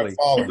 Literally,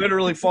 Falling.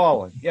 literally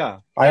falling. Yeah.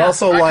 I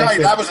also I like tell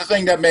you, that was the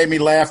thing that made me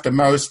laugh the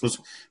most was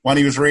when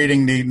he was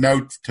reading the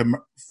note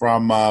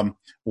from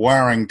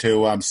Waring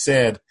to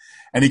Sid,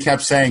 and he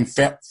kept saying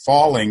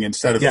falling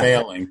instead of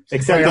failing.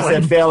 Except he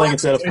said failing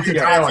instead of... Every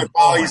time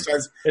he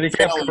says And he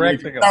kept failing,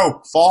 correcting him.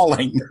 no,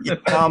 falling.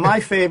 My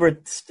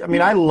favorite... I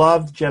mean, I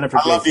loved Jennifer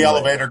I love the Jason Leigh.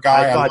 elevator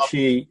guy. I thought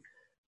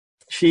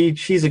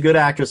she's a good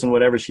actress in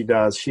whatever she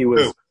does. She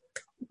was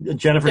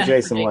Jennifer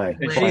Jason Leigh.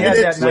 And she had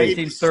that Parker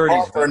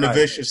 1930s. in the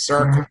Vicious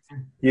Circle.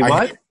 You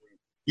what?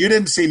 You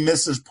didn't see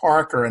Mrs.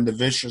 Parker in the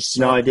Vicious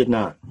Circle? No, I did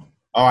not.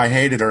 Oh, I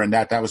hated her in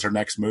that. That was her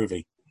next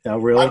movie. No,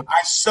 really?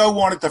 I so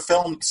wanted to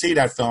see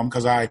that film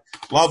because I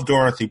love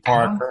Dorothy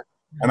Parker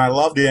and I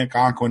love the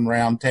Algonquin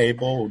Round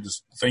Table,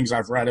 just things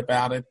I've read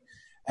about it,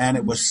 and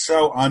it was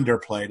so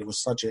underplayed. It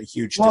was such a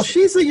huge. Well,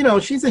 she's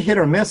a hit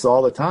or miss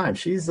all the time.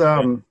 She's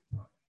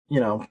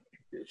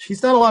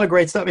she's done a lot of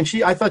great stuff, and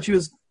I thought she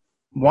was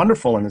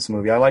wonderful in this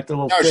movie. I liked the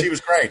little. No, she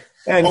was great.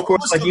 And of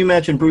course, like you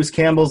mentioned, Bruce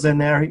Campbell's in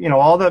there.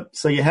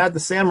 So you had the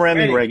Sam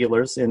Raimi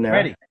regulars in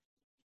there.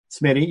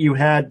 Smitty, you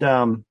had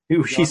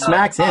she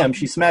smacks him.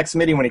 She smacks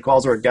Smitty when he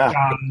calls her a guy.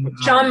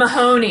 John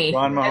Mahoney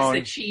Ron Mahoney.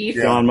 as the chief.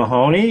 Yeah. John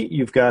Mahoney.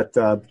 You've got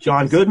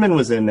John Goodman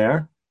was in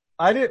there.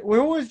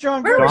 Who was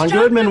John Where Goodman? was John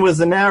Goodman was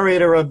the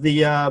narrator of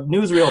the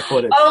newsreel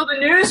footage. Oh, the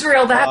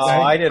newsreel. That's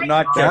I did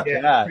not get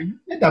that. You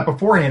did that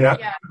beforehand.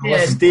 Yeah,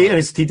 it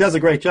did. He does a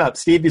great job.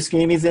 Steve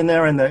Buscemi's in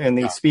there in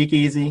the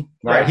speakeasy.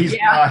 Right. He's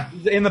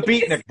He's in the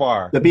Beatnik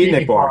bar. The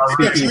Beatnik bar.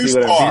 Speakeasy, Juice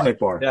whatever, bar. Beatnik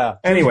bar. Yeah.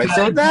 Anyway,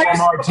 so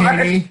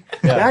martini.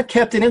 that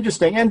kept it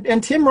interesting.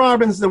 And Tim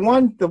Robbins, the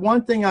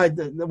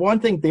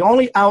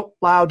only out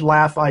loud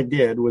laugh I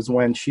did was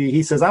when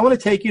he says, "I want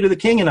to take you to the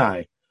King and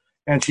I,"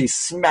 and she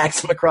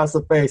smacks him across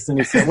the face, and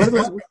he said, "What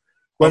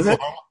was it?"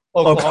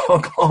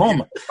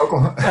 Oklahoma.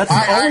 That's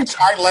the only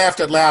I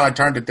laughed out loud. I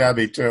turned to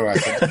Debbie too. I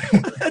said,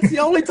 That's the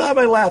only time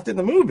I laughed in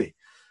the movie.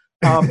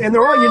 And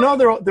they're all,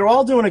 they're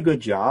all doing a good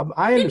job.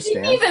 I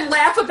understand. Did you even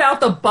laugh about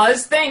the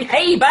Buzz thing?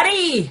 Hey,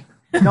 buddy.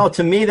 No,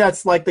 to me,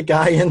 that's like the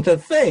guy in the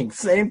Thing.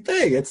 Same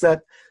thing. It's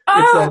that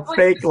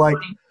fake, like,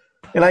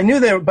 and I knew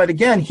that, but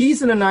again,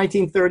 he's in a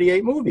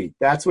 1938 movie.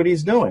 That's what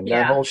he's doing,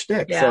 that whole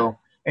shtick. Yeah. So,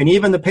 and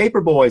even the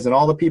paper boys and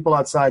all the people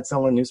outside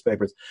selling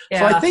newspapers. Yeah.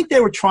 So I think they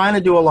were trying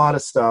to do a lot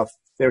of stuff.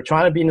 They were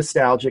trying to be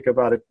nostalgic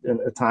about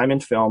a time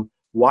in film.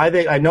 I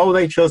know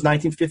they chose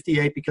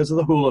 1958 because of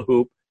the hula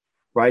hoop,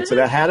 right? So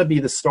that had to be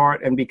the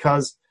start. And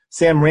because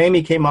Sam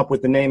Raimi came up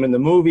with the name in the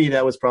movie,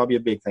 that was probably a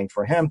big thing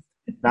for him.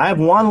 Now, I have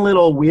one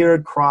little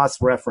weird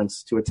cross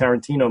reference to a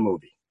Tarantino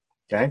movie,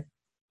 okay?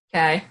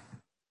 Okay.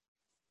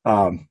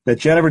 That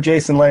Jennifer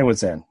Jason Leigh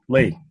was in.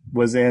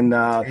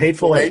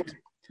 Hateful Eight.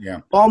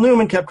 Yeah. Paul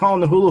Newman kept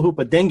calling the hula hoop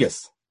a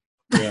dingus.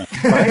 Yeah.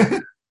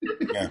 Right?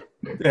 Yeah.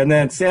 And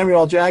then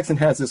Samuel L. Jackson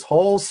has this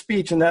whole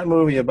speech in that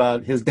movie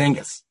about his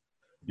dingus.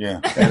 Yeah.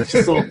 And it's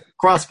just a little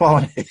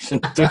cross-pollination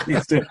between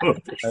these two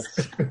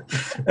movies.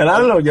 And I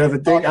don't know, you have a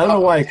ding. I don't know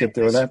why I kept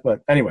doing that,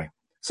 but anyway.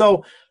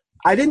 So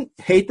I didn't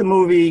hate the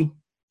movie.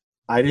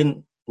 I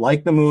didn't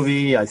like the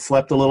movie. I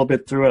slept a little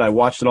bit through it. I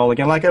watched it all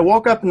again. Like I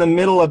woke up in the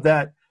middle of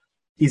that.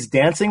 He's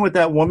dancing with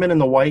that woman in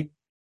the white.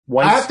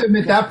 I have to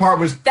admit that part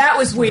was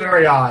weird.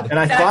 very odd. And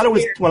I thought it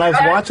was weird. when I was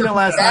watching it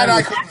last That night.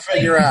 I couldn't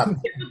figure out.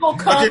 Typical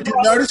But did you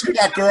notice who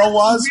that girl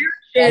was?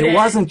 It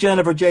wasn't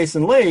Jennifer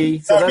Jason Leigh,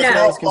 so No, that's that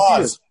why I was confused.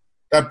 Buzz.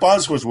 That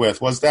Buzz was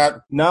with. Was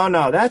that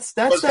No, that's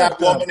that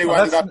woman who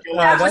ended up killing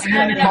That was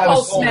Anna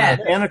Nicole Smith.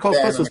 Anna Nicole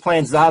Smith was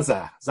playing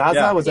Zaza.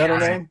 Zaza, was that her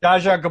name?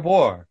 Daja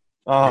Gabor.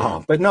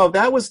 Oh, but no,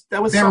 that was They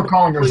were something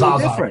calling her completely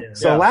Zaza. different. Yeah.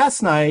 So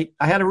last night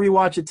I had to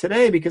rewatch it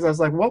today because I was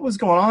like, what was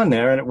going on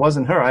there? And it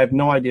wasn't her. I have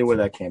no idea where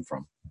that came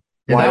from.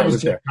 Why it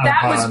was there.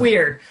 That was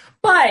weird.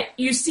 But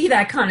you see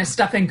that kind of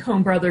stuff in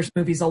Coen Brothers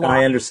movies a lot.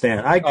 I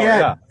understand. I get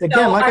yeah. again,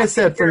 So like I I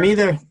said, for me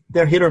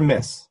they're hit or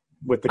miss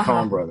with the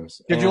Uh-huh. Coen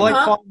brothers. Did you And-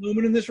 like Paul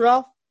Newman in this,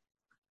 Ralph?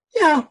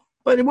 Yeah,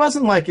 but it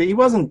wasn't like he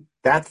wasn't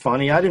that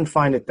funny. I didn't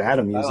find it that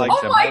amusing. I liked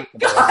Oh my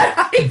God!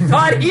 I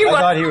thought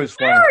he was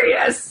funny.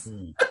 hilarious.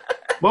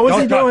 What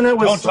was he doing that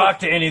was Don't so- talk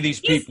to any of these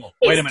He's, people.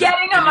 he's Wait a minute.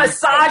 getting a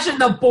massage in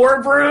the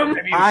boardroom.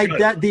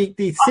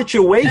 the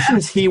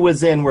situations he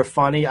was in were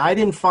funny. I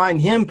didn't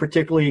find him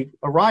particularly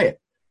a riot.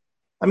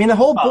 I mean, that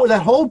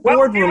whole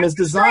boardroom is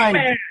designed.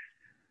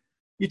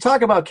 You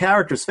talk about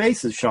characters'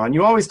 faces, Sean.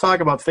 You always talk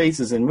about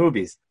faces in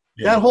movies.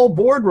 Yeah. That whole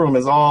boardroom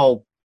is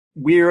all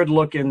weird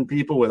looking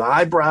people with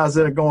eyebrows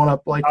that are going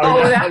up like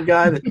Oh, that. yeah. One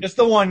guy Just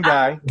the one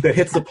guy. that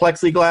hits the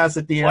plexiglass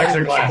at the end.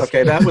 Plexiglass.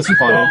 Okay, that was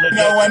funny.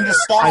 Know when to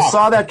stop. I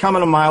saw that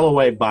coming a mile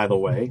away, by the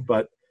way,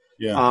 but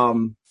Yeah.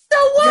 So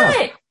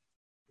what?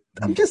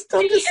 I'm just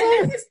And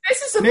saying.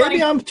 this is a Maybe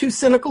funny. I'm too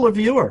cynical a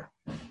viewer.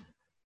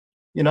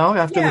 You know,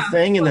 after Yeah. the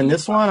thing, and then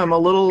this one, I'm a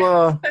little,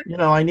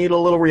 I need a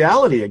little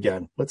reality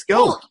again. Let's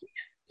go. Well,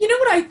 you know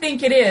what I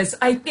think it is?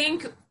 I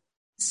think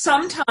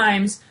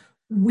sometimes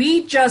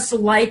we just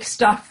like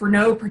stuff for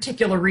no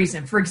particular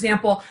reason. For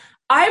example,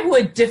 I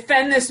would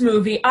defend this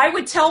movie. I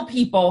would tell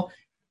people,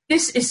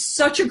 this is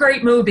such a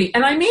great movie.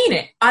 And I mean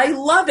it. I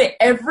love it.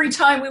 Every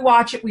time we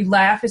watch it, we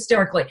laugh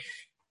hysterically.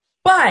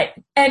 But,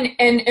 and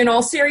in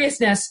all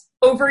seriousness,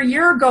 over a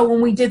year ago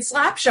when we did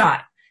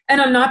Slapshot,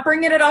 and I'm not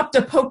bringing it up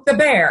to poke the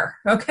bear,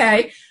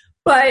 okay?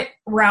 But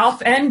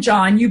Ralph and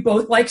John, you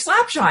both like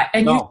Slapshot.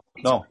 And No.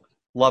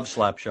 Love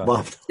Slapshot.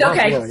 Loved.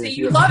 Okay, Yeah, so yeah,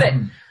 you yeah. love it.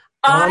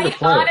 on the I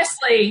planet.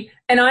 honestly,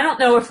 and I don't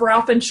know if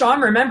Ralph and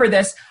Sean remember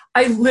this,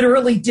 I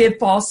literally did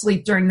fall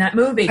asleep during that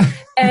movie.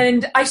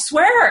 And I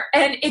swear,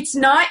 and it's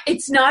not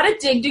a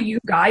dig to you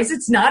guys.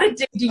 It's not a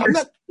dig to your...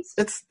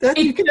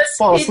 You can just-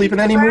 fall it asleep in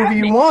any movie you grabbed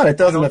me. want. It I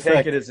doesn't don't affect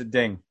take it as a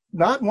ding.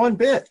 not one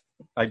bit.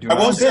 I do I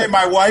will not. say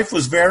my wife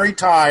was very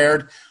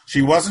tired.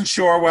 She wasn't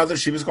sure whether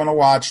she was going to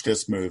watch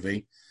this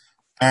movie.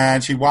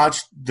 And she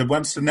watched,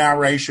 once the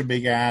narration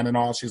began and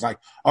all, she's like,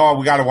 oh,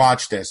 we got to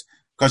watch this.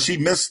 Because she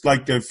missed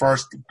like the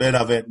first bit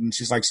of it and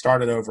she's like,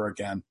 start it over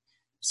again.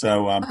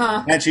 So,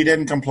 and she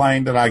didn't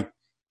complain that I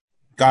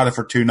got it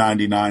for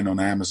 $2.99 on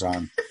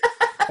Amazon.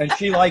 And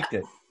she liked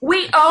it.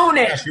 We own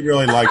Yeah, it. she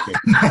really liked it.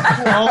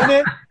 You own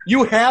it?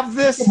 You have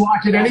this? We can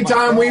watch it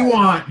anytime we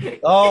want.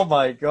 Oh,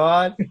 my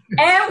God.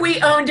 And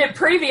we owned it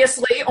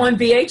previously on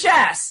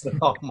VHS.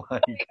 Oh,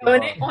 my We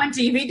owned God. it on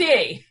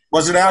DVD.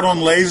 Was it out on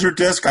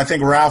Laserdisc? I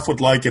think Ralph would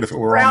like it if it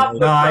were Ralph on.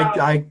 No,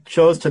 I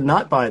chose to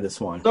not buy this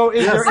one. So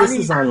is yes, there this any-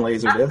 is on Do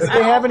Laserdisc.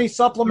 they have any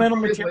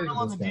supplemental It's material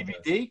on the Laserdisc.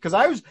 DVD? Because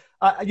I was,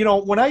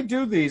 when I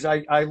do these,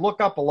 I look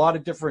up a lot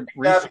of different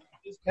resources,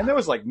 and there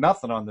was like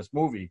nothing on this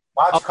movie.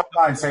 Watch, come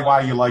on and say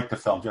why you like the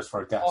film, just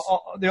for a guess.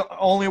 The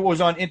only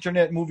was on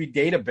Internet Movie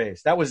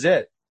Database. That was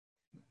it.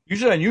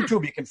 Usually on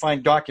YouTube, you can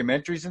find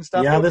documentaries and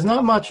stuff. Yeah, there's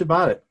not much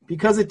about it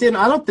because it didn't.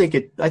 I think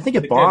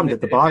it bombed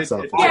at the box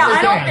office. Yeah,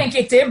 I don't Yeah. think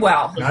it did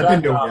well. I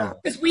didn't do it. Yeah.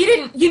 Because we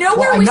didn't, you know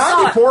where Well, we saw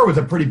it? 94 was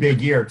a pretty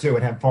big year, too.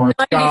 It had Forrest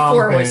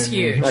 94 Gump was and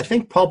huge. I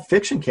think Pulp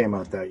Fiction came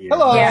out that year.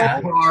 Hello.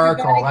 Yeah. Park,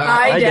 all that.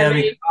 Hi, Hi,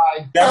 Debbie.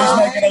 Debbie. Debbie's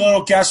making a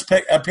little guest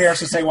appearance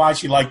to say why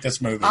she liked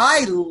this movie.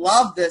 I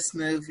love this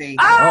movie.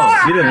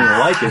 Oh, she didn't even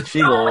like it.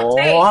 She Oh,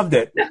 hey. loved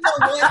it. You know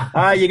what?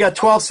 All right, you got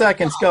 12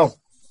 seconds. Go.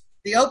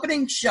 The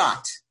opening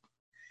shot,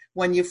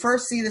 when you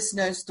first see the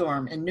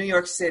snowstorm in New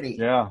York City,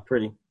 Yeah.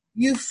 Pretty.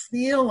 you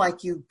feel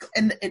like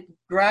and it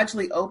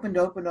gradually opened,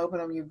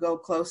 and you go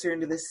closer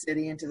into the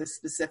city, into the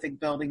specific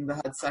building, the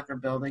Hudsucker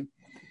building.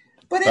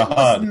 But it The was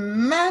HUD.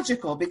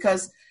 magical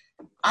because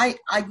I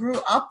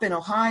grew up in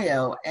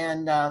Ohio,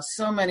 and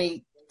so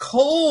many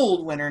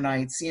cold winter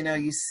nights,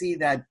 you see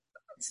that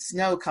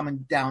snow coming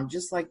down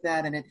just like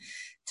that, and it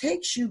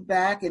takes you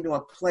back into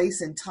a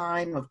place and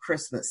time of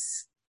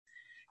Christmas.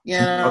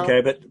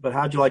 Okay, but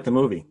how'd you like the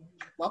movie?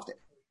 Loved it.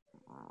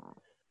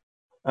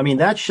 I mean,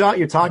 that shot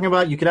you're talking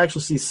about, you could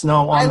actually see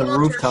snow on the loved her.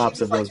 rooftops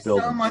She of was those like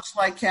buildings. So much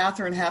like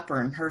Katharine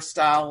Hepburn, her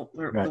style,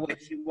 Right. the way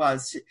she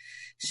was.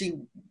 She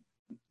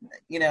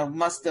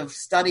must have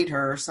studied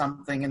her or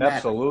something, and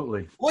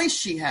Absolutely. that voice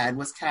she had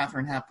was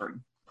Katharine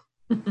Hepburn,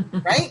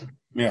 right?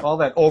 All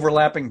that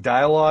overlapping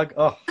dialogue.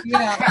 Oh,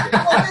 Yeah.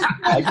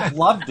 I just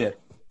loved it.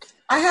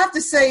 I have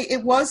to say,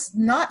 it was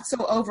not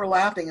so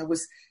overlapping. It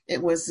was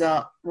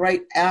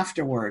right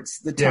afterwards.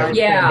 The time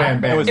Yeah.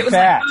 Bam, bam, It was It was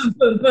fast. like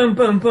boom, boom,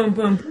 boom, boom,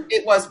 boom, boom.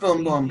 it was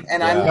boom boom,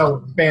 and I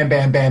No, bam,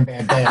 bam, bam,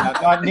 bam, bam.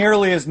 Not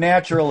nearly as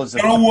natural as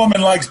No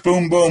woman likes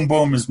boom, boom,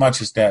 boom as much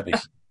as Debbie.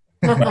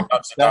 When it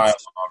comes to dialogue.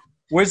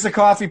 Where's the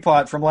coffee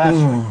pot from last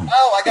week?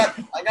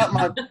 I got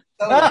my.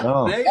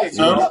 Oh, There you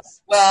So- go.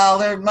 Well,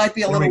 there might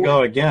be a here we little.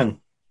 go again.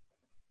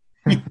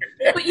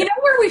 But you know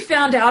where we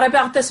found out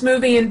about this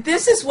movie, and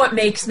this is what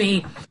makes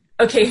me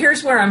okay.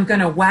 Here's where I'm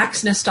going to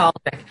wax nostalgic.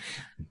 Yeah,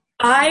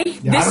 I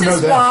This don't know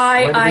is this.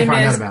 why Where did we I find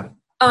out miss about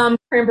it?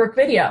 Cranbrook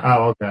Video.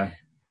 Oh, okay.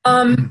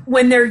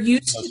 When there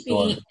used to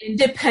be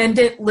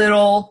independent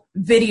little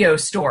video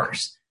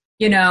stores,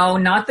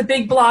 not the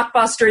big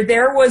Blockbuster.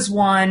 There was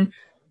one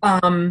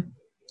called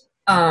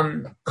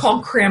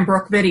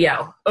Cranbrook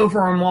Video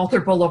over on Walter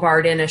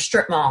Boulevard in a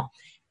strip mall.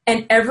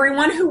 And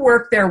everyone who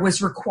worked there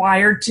was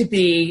required to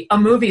be a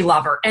movie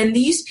lover. And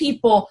these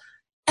people,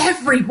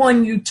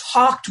 everyone you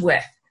talked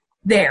with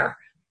there,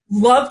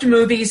 loved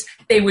movies.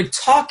 They would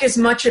talk as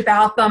much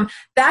about them.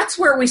 That's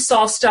where we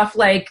saw stuff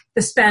like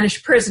The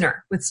Spanish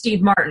Prisoner with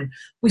Steve Martin.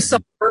 We saw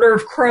Murder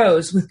of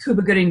Crows with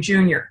Cuba Gooding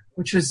Jr.,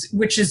 which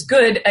is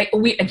good.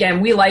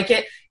 We like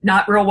it,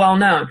 not real well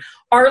known.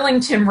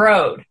 Arlington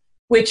Road,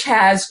 which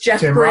has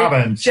Jeff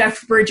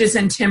Bridges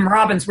and Tim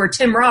Robbins, where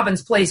Tim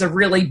Robbins plays a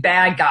really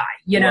bad guy,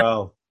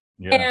 Well,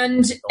 yeah.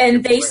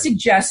 and they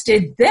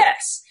suggested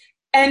this.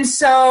 And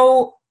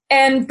so,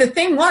 and the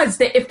thing was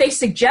that if they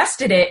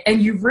suggested it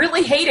and you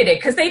really hated it,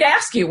 because they'd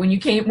ask you when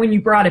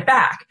you brought it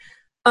back,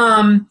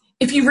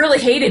 if you really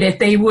hated it,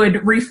 they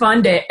would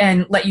refund it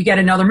and let you get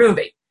another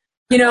movie,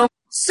 you know?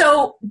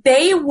 So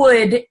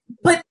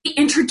but they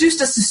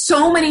introduced us to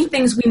so many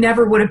things we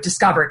never would have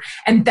discovered.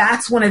 And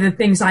that's one of the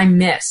things I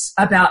miss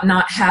about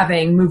not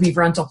having movie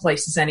rental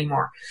places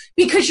anymore.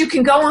 Because you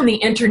can go on the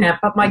internet,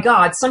 but my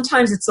God,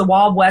 sometimes it's the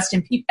Wild West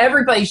and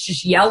everybody's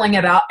just yelling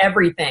about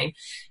everything.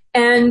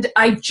 And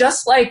I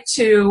just like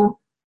to,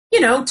 you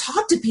know,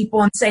 talk to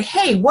people and say,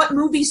 hey, what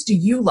movies do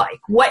you like?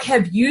 What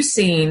have you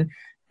seen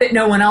that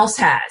no one else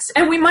has?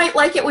 And we might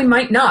like it, we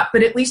might not,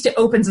 but at least it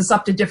opens us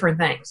up to different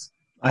things.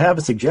 I have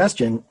a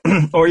suggestion,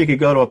 or you could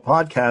go to a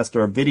podcast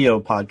or a video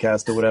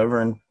podcast or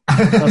whatever and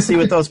see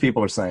what those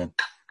people are saying.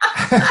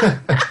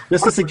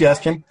 Just a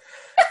suggestion.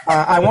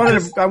 I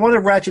wanted to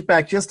ratchet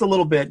back just a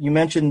little bit. You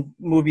mentioned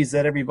movies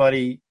that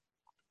everybody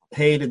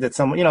hated, that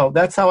someone, you know,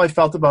 that's how I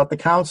felt about The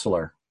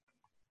Counselor,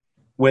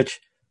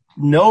 which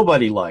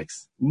nobody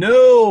likes.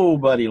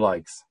 Nobody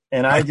likes.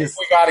 And I just,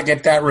 we got to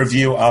get that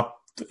review up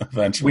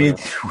eventually.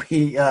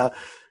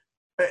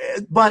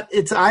 But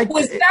it's,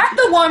 was that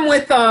the one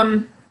with,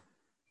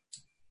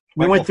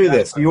 we went through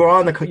this. You were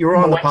on the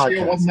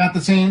podcast. Wasn't that the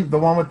scene? The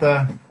one with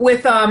the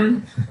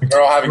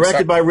girl having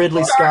directed by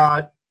Ridley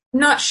Scott.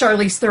 Not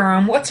Charlize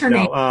Theron. What's her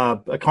name?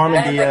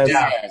 Carmen Diaz.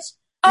 Diaz.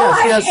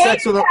 Yeah, she has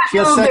sex with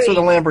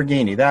a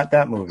Lamborghini.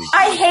 That movie.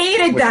 I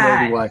hated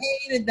that. I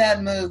hated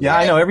that movie. Yeah,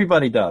 I know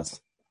everybody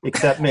does,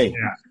 except me.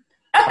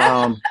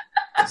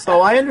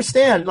 So I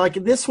understand. Like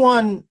this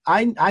one,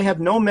 I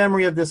have no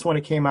memory of this when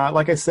it came out.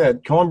 Like I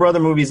said, Coen Brother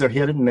movies are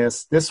hit and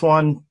miss. This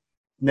one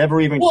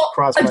never even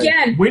crossed my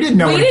mind. We didn't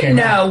know when it came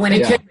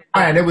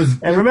out. And it was.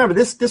 And remember,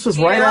 this was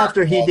right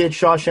after he did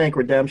Shawshank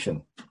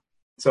Redemption.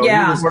 So he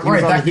was on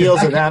the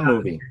heels of that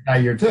movie.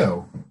 That year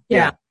too.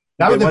 Yeah.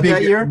 That was the big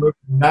that year.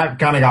 That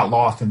kind of got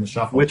lost in the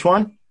shuffle. Which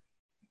one?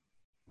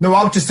 No,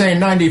 I was just saying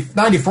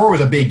 94 was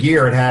a big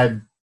year. It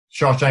had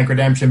Shawshank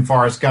Redemption,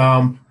 Forrest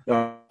Gump.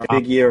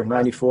 Big year,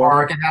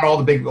 94. It had a lot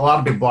of big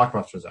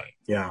blockbusters in it.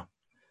 Yeah.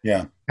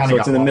 Kinda so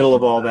it's in the middle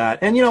of all that.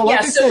 And, you know,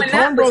 like I said,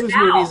 Coen Brothers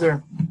movies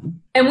are...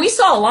 And we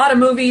saw a lot of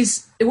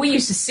movies. We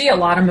used to see a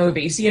lot of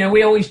movies. You know,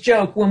 we always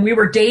joke when we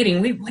were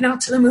dating, we went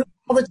out to the movie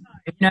all the time,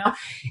 you know.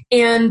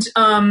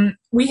 And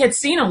we had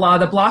seen a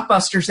lot of the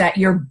blockbusters that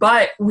year,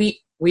 but we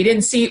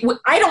didn't see.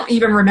 I don't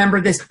even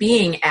remember this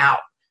being out.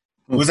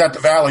 It was at the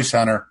Valley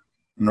Center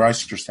in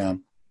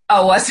Reisterstown.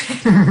 Oh, was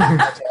it?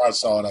 That's where I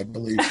saw it, I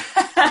believe.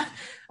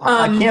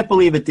 I can't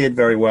believe it did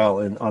very well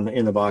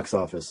in the box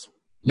office.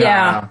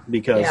 Yeah,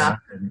 because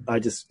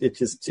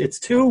it's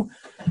too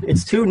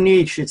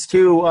niche. It's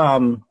too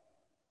and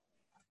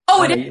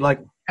like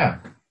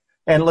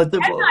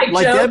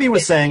Debbie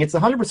was saying, it's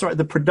 100%.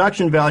 The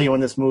production value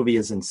in this movie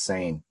is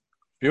insane.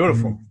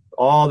 Beautiful.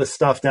 All the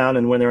stuff down,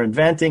 and when they're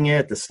inventing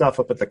it, the stuff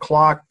up at the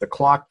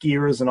clock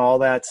gears, and all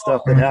that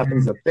stuff that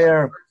happens up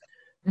there.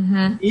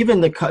 Mm-hmm.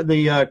 Even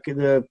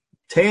the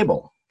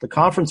table, the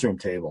conference room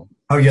table.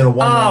 Oh yeah, the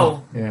one.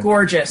 Oh,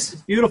 gorgeous,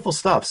 beautiful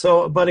stuff.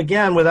 So, but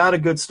again, without a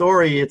good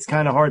story, it's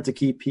kind of hard to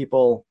keep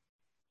people.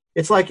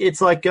 It's like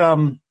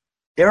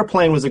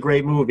Airplane was a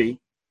great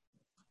movie,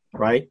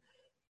 right?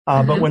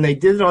 But when they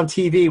did it on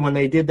TV, when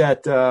they did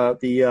that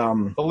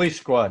the Police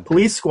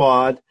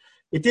Squad,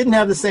 it didn't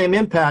have the same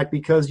impact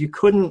because you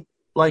couldn't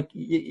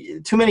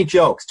too many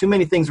jokes, too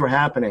many things were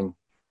happening,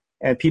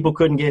 and people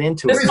couldn't get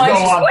into it. We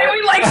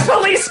like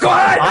Police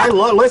Squad.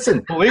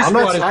 Listen. Police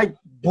Squad.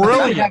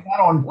 Brilliant.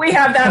 We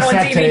have that on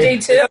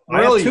DVD too.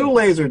 I have 2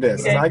 laser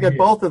discs. I got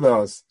both of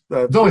those.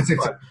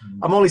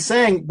 I'm only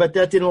saying, but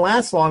that didn't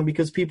last long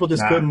because people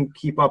just couldn't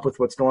keep up with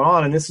what's going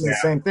on. And this is the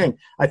same thing.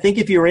 I think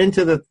if you're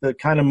into the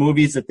kind of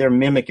movies that they're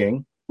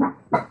mimicking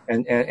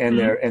and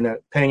they're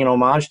paying an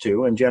homage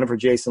to, and Jennifer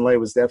Jason Leigh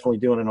was definitely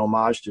doing an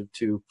homage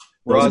to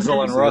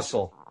Rosalind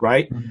Russell,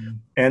 right? Mm-hmm.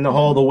 And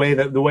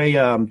the way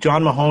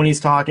John Mahoney's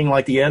talking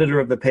like the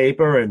editor of the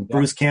paper, and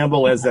Bruce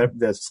Campbell as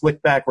the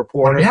slick back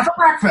reporter. We have a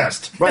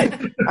breakfast, right?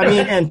 I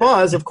mean, and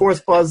Buzz, of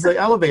course, the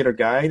elevator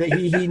guy.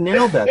 He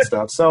nailed that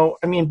stuff. So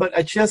I mean, but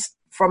it just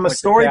from a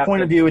story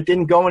point of view, it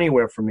didn't go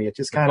anywhere for me. It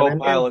just kind of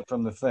pilot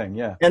from the thing,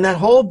 yeah. And that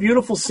whole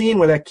beautiful scene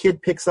where that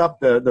kid picks up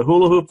the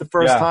hula hoop the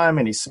first time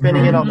and he's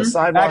spinning it on the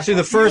sidewalk. Actually,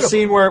 the first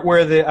scene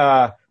where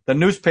the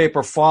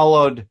newspaper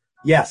followed.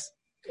 Yes.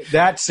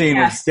 That scene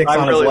was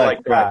I really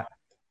like that.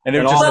 And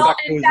it was just stuck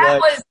to his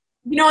leg.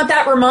 You know what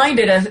that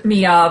reminded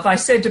me of? I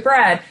said to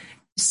Brad,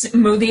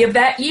 movie of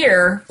that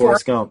year for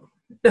Forrest Gump.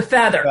 The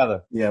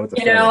Feather. Yeah, with the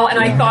feather. And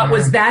I thought,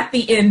 was that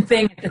the in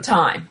thing at the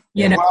time?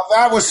 You know? Well,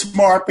 that was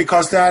smart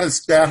because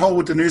that whole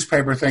with the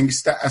newspaper thing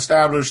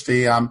established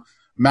the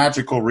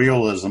magical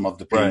realism of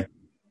the piece. Right.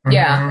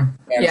 Yeah.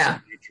 That's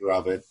the nature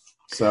of it.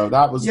 So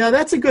that was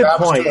that's a good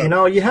point. You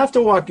know, you have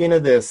to walk into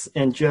this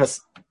and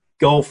just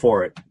go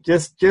for it.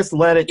 Just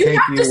let it take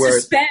you where. You have to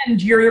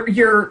suspend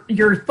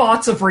your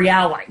thoughts of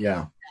reality.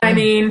 Yeah. I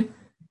mean.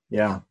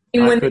 Yeah. I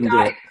couldn't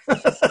do it.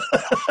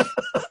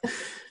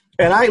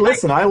 And I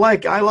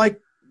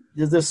like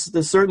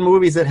there's certain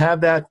movies that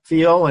have that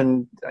feel,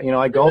 and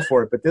I go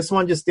for it. But this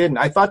one just didn't.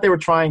 I thought they were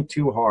trying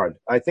too hard.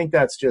 I think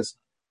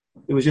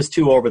it was just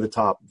too over the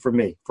top for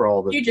me. For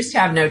all the you just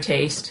have no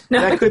taste.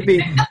 that could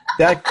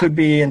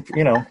be, and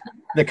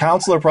the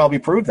counselor probably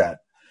proved that.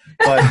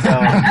 But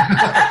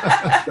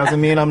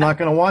doesn't mean I'm not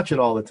going to watch it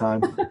all the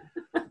time.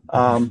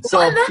 That's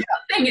the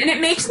thing, and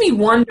it makes me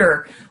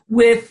wonder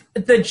with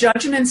the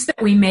judgments that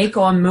we make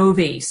on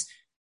movies.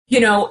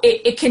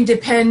 It can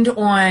depend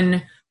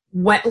on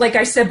what, like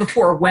I said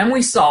before, when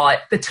we saw it,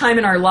 the time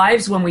in our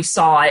lives when we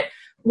saw it,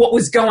 what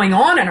was going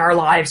on in our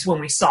lives when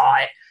we saw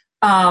it,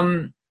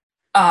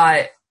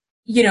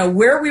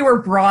 where we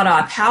were brought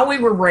up, how we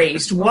were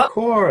raised, what, of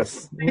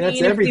course,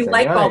 that's everything. We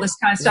like all this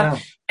kind of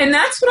stuff, and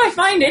that's what I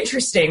find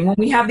interesting when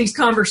we have these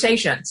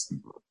conversations,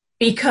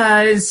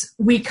 because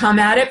we come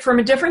at it from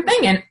a different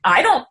thing, and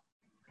I don't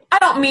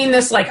mean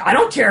this like I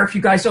don't care if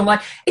you guys don't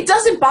like it.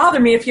 Doesn't bother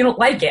me if you don't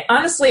like it.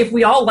 Honestly, if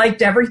we all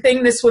liked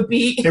everything, it would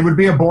be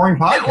a boring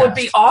podcast. It would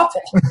be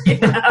awful.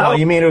 Oh,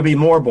 you mean it would be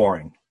more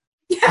boring?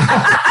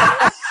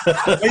 Yeah.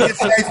 We can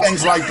say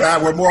things like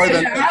that. We're more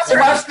than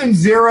less than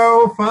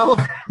zero, fellow.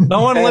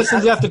 No one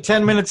listens after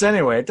 10 minutes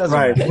anyway. It doesn't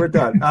matter. We're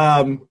done.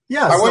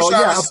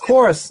 Of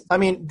course. I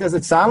mean, does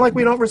it sound like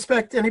we don't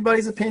respect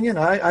anybody's opinion?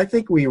 I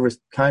think we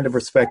kind of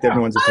respect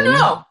everyone's opinion.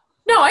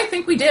 No, I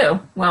think we do.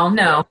 Well,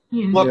 no.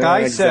 Look,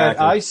 I said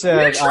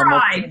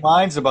on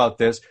minds about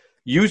this.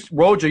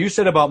 Roger, you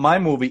said about my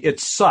movie,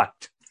 it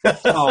sucked.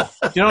 Oh,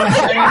 you know what I'm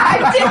saying?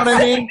 You know what I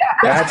mean?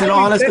 That's an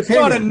honest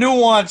opinion. It's not a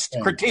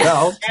nuanced critique.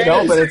 No,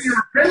 but it's your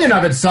opinion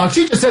of it sucks.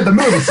 She just said the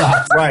movie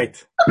sucks.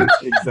 Right.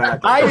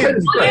 Exactly.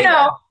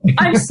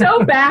 I'm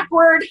so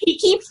backward. He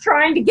keeps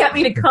trying to get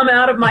me to come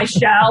out of my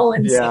shell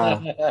and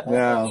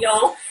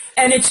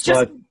and it's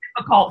just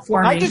difficult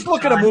for me. I just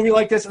look at a movie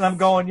like this and I'm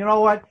going, you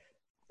know what?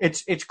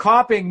 It's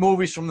copying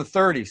movies from the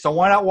 30s. So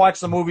why not watch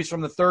the movies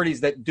from the 30s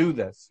that do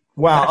this?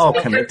 Wow.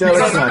 Come on.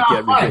 Let's not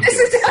get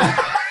ridiculous.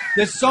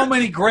 There's so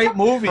many great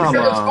movies. It's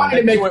funny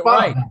to make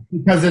fun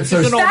because it's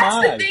so.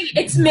 That's the thing.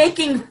 It's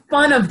making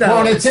fun of them.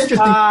 Well, it's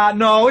interesting.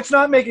 No, it's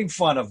not making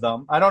fun of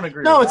them. I don't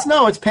agree.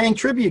 It's paying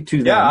tribute to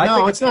them.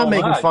 Yeah, it's not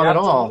making fun at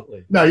all.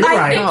 No, you're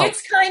right. I think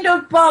it's kind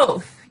of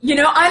both.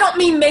 I don't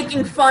mean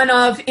making fun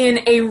of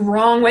in a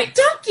wrong way.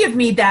 Don't give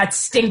me that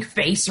stink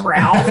face,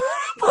 Ralph.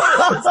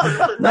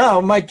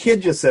 No, my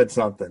kid just said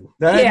something.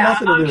 That had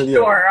nothing to do with you.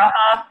 Sure.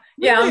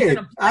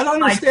 Yeah, I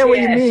don't understand what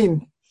you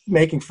mean.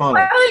 Making fun of.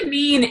 What I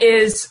mean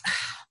is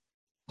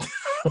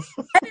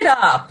set it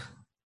up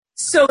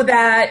so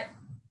that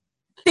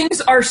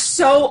things are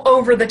so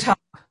over the top.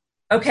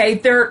 Okay,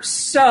 they're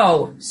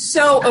so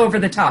over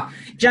the top.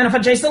 Jennifer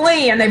Jason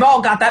Leigh, and they've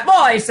all got that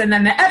voice, and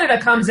then the editor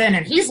comes in,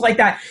 and he's like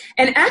that.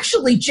 And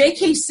actually,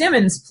 J.K.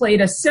 Simmons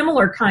played a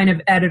similar kind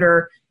of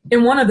editor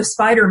in one of the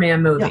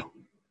Spider-Man movies.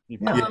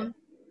 Yeah.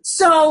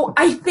 So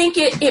I think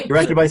it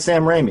directed by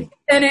Sam Raimi,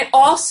 and it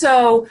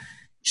also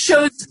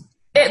shows,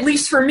 at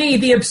least for me,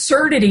 the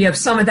absurdity of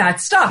some of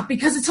that stuff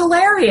because it's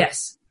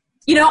hilarious.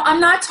 I'm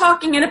not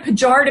talking in a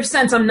pejorative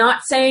sense. I'm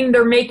not saying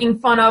they're making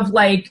fun of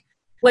like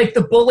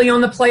the bully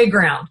on the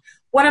playground.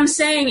 What I'm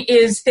saying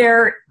is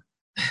maybe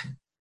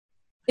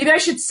I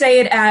should say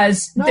it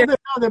as they're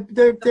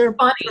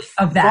funny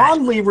of that.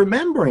 Fondly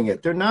remembering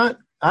it. They're not.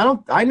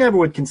 I never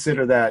would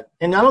consider that,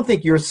 and I don't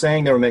think you're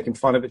saying they were making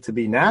fun of it to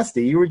be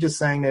nasty. You were just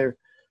saying they're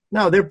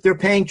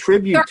paying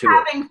tribute to it.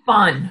 They're having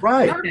fun.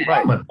 Right.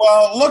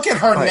 Well, look at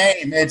her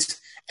name.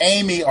 It's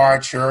Amy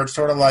Archer. It's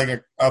sort of like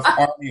a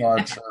Army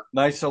Archer.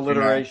 Nice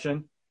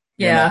alliteration.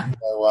 Yeah.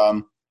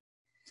 So,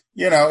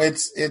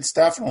 it's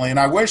definitely, and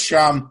I wish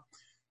I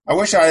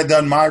had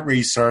done my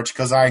research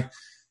because I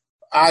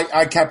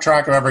kept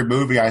track of every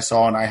movie I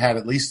saw and I had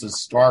at least a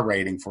star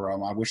rating for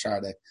them. I wish I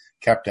had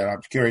kept it.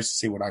 I'm curious to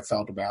see what I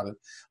felt about it.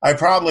 I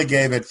probably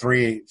gave it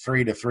 3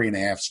 to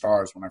 3.5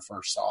 stars when I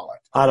first saw it.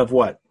 Out of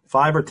what?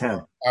 5 or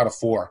 10? Out of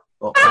 4.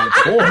 Oh, out of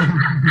 4.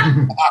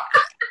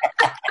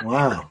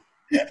 Wow.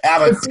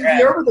 Out of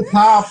 10. Over the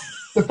top.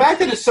 The fact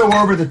that it's so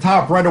over the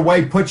top right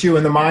away puts you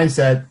in the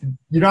mindset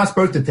you're not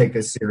supposed to take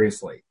this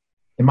seriously.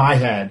 In my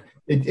head,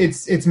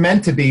 it's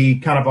meant to be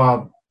kind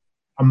of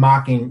a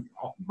mocking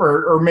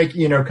or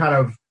making kind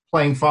of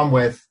playing fun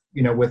with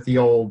with the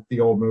old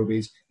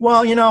movies.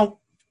 Well,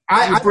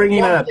 I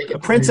bringing a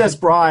Princess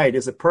Bride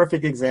is a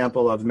perfect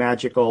example of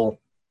magical,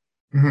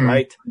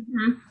 right?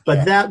 Mm-hmm.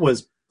 But that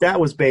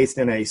was based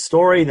in a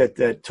story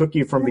that took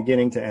you from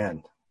beginning to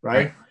end,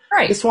 right?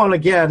 Right. This one,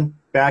 again,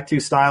 back to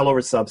style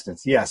over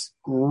substance. Yes,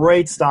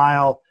 great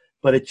style,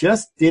 but it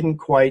just didn't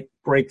quite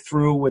break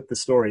through with the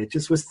story. It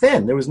just was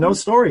thin. There was no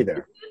story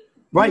there,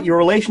 right? Your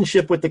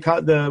relationship with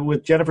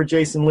with Jennifer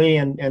Jason Leigh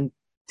and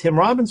Tim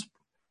Robbins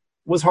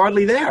was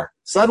hardly there.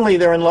 Suddenly,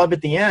 they're in love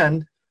at the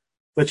end,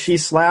 but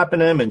she's slapping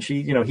him, and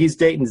he's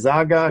dating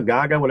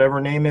Gaga, whatever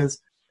her name is.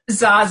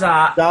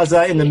 Zaza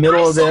in the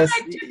middle of this.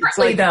 It's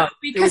like, though,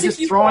 because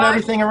just throwing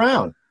everything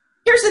around.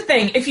 Here's the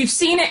thing. If you've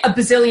seen it a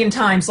bazillion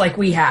times like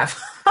we have,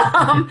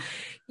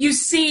 you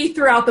see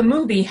throughout the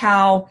movie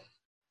how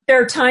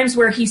there are times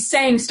where he's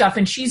saying stuff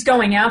and she's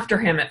going after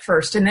him at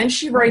first, and then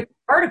she writes an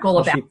article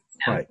about him.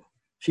 Right.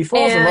 She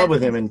falls in love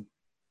with him in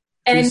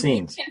two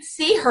scenes. You can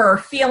see her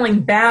feeling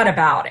bad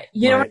about it.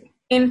 You know what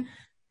I mean?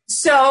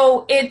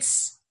 So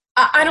it's,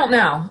 I don't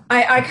know.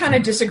 I kind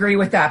of disagree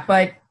with that,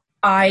 but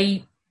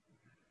but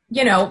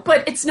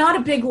it's not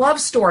a big love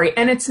story,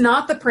 and it's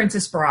not The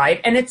Princess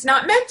Bride, and it's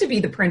not meant to be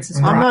The Princess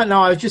Bride.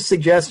 I was just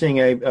suggesting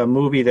a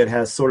movie that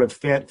has sort of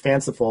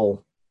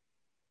fanciful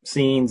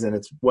scenes, and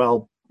it's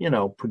well,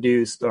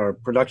 produced or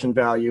production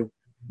value.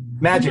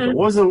 Magical.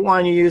 What was the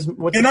line you used?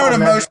 Most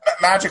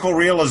magical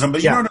realism,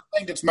 but you know the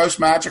thing that's most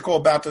magical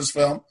about this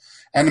film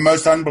and the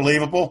most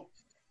unbelievable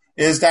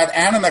is that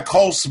Anna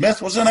Nicole Smith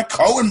was in a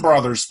Coen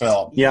Brothers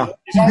film. Yeah.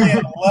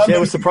 It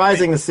was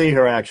surprising to see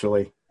her,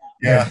 actually.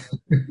 Yeah.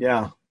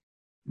 Yeah.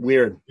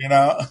 Weird.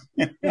 Yeah.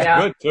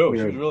 Good, too. Weird.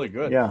 She was really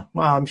good. Yeah.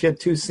 Well, she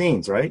had 2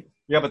 scenes, right?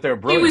 Yeah, but they were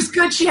She brilliant. was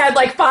good. She had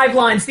like 5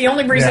 lines. The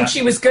only reason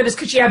she was good is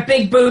because she had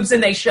big boobs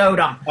and they showed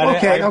them.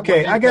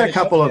 Okay. I got a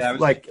couple of, I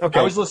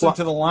was listening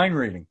to the line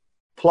reading.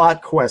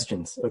 Plot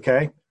questions,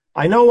 okay?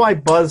 I know why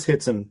Buzz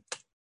hits him.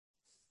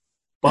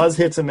 Buzz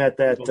hits him at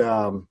that,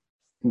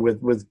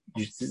 with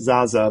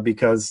Zaza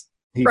because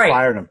he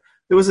fired him.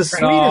 There was a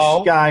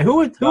Swedish guy. Who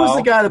was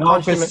the guy that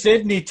punched him? Because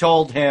Sidney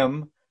told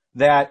him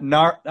that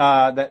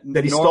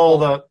he stole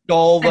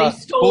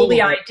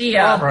the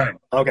idea. Right.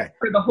 Okay.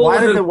 For the whole why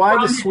did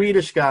the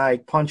Swedish guy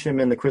punch him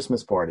in the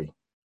Christmas party?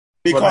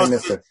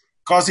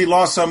 Because he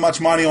lost so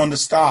much money on the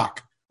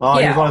stock. Oh,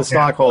 he was one of the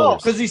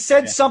stockholders. Because he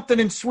said something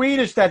in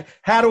Swedish that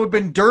had to have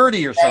been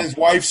dirty or something. His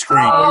wife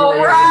screamed.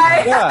 Oh,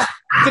 right. Yeah.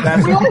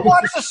 Did we all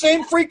watch the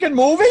same freaking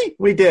movie?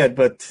 We did,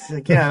 but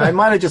again, I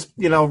might have just,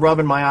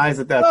 rubbing my eyes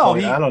at that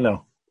point. I don't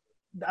know.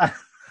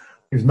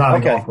 He was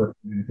not awkward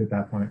at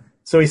that point.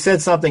 So he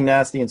said something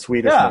nasty in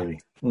Swedish,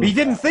 maybe. He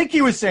didn't think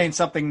he was saying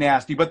something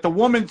nasty, but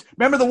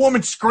remember the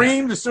woman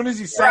screamed as soon as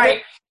he said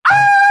it?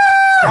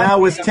 Now,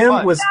 was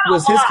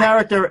his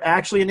character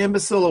actually an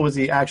imbecile, or was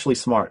he actually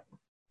smart?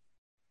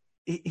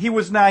 He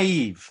was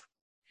naive.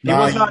 He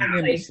was not an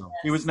imbecile.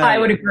 He was naive. I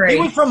would agree. He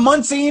was from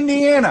Muncie,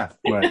 Indiana.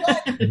 Right.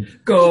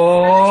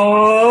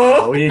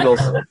 Go Eagles.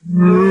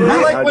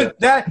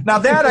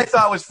 That I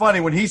thought was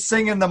funny when he's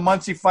singing the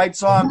Muncie fight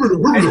song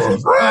and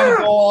she's trying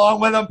to go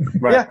along with him.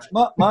 Right.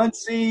 Yeah,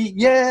 Muncie,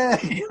 yeah.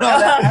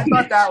 I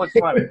thought that was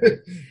funny.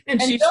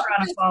 and she's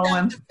trying to follow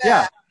him.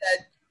 That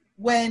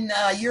when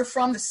you're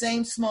from the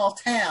same small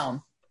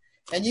town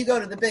and you go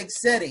to the big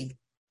city,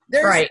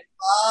 there's a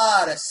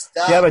lot of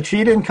stuff. Yeah, but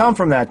she didn't come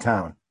from that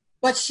town.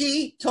 But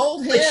she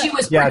told him. But she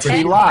was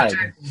she lied.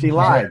 She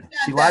lied.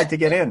 She lied to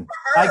get in.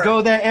 I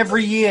go there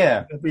every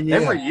year.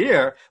 Every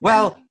year?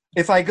 Well,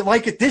 if I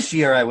like it this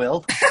year, I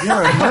will.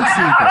 You're a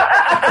Muncie.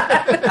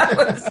 That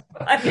was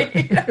funny.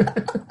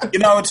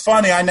 It's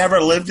funny. I never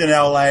lived in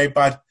L.A.,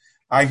 but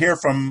I hear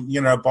from,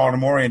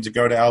 Baltimoreans who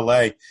go to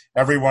L.A.,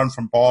 everyone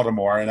from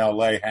Baltimore and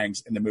L.A.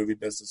 in the movie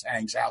business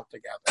hangs out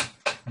together.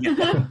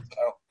 So,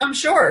 I'm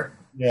sure.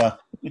 Yeah.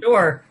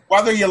 Sure.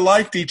 Whether you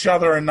liked each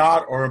other or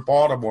not, or in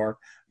Baltimore,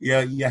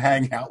 you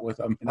hang out with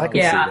them. I can see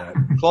that.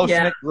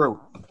 Close-knit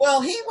group. Well,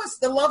 he was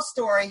the love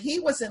story. He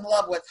was in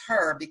love with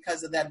her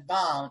because of that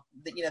bond.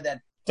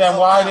 That. Then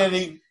why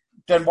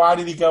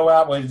did he go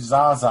out with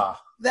Zaza?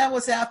 That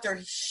was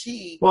after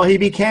she. Well, he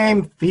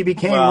became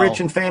rich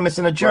and famous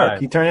and a jerk.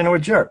 Right. He turned into a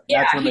jerk.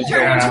 Yeah, he turned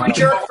into a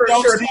jerk for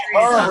Don't sure. see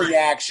her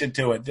reaction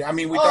to it. I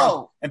mean, we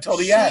don't until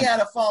the end. She had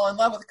to fall in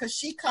love with it because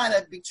she kind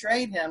of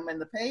betrayed him in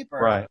the paper.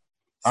 Right.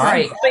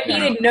 Right, but he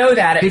didn't know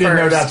that at first. He didn't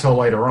know that till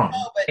later on.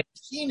 No, but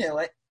she knew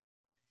it.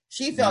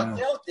 She felt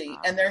guilty,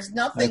 and there's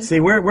nothing. See,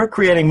 we're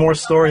creating more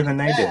story than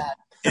they did.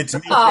 It's me.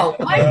 Oh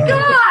my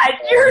God!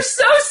 You're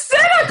so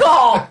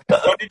cynical.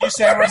 What did you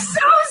say? You're so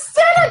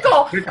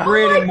cynical. You're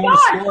creating more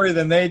story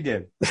than they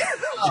did.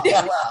 Oh,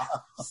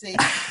 well, see.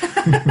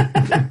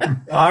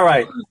 All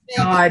right.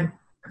 God.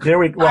 Here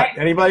we go.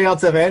 Anybody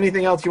else have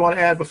anything else you want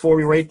to add before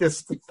we rate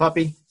this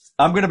puppy?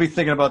 I'm going to be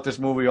thinking about this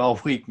movie all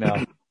week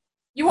now.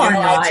 You are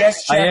not. I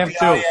just checked I am the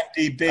too.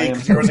 IMDb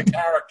because there was a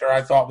character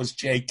I thought was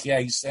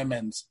J.K.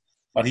 Simmons,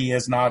 but he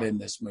is not in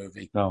this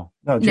movie. No.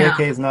 No,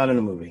 J.K. is not in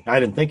the movie. I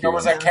didn't think he There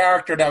was a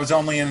character that was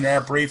only in there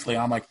briefly.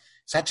 I'm like,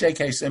 is that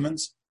J.K.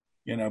 Simmons?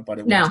 But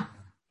it wasn't.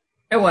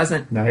 It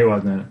wasn't. No, he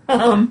wasn't in it.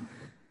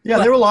 Yeah,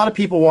 there were a lot of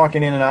people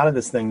walking in and out of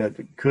this thing that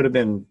could have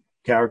been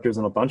characters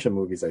in a bunch of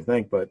movies, I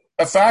think. But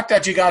the fact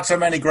that you got so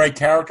many great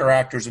character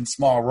actors in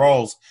small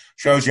roles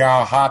shows you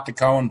how hot the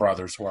Coen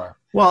brothers were.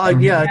 Well,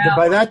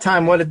 by that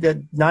time, what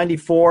did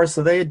 94?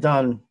 So they had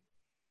done.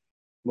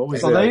 What was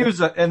so that?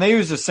 they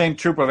use the same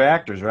troupe of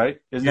actors, right?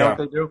 Isn't that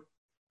what they do?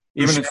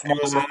 Even in small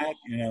roles.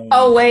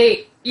 Oh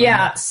wait,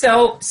 yeah.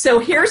 So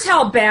here's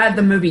how bad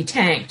the movie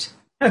tanked.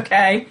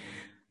 Okay,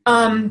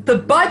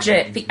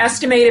 the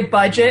estimated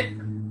budget,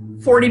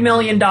 $40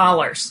 million. Oh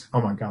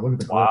my God! Look at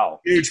the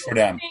wow, huge for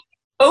them.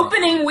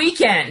 Opening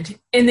weekend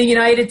in the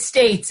United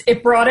States,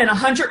 it brought in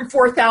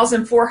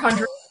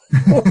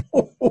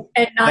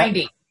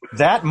 104,490.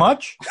 That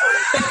much?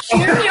 The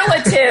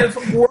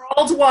cumulative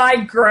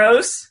worldwide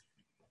gross,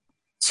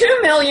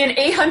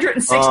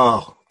 $2,860,000.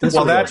 Oh,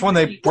 Well, that's when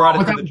they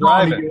brought it to the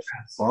drive-in.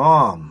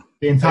 Bomb.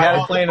 The They entire had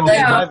it playing in the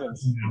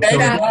drive-ins. They don't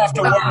have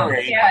to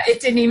worry. Yeah,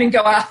 it didn't even go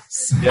out.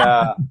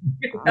 Yeah.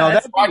 No,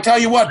 that's I tell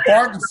you what,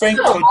 Barton Fink.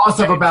 a loss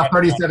of about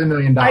 $37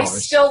 million. I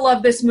still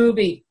love this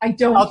movie. I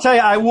don't. I'll tell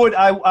you,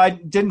 I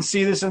didn't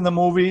see this in the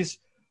movies.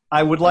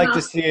 I would like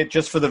to see it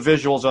just for the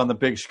visuals on the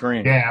big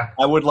screen. Yeah.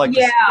 I would like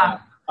to see that.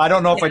 I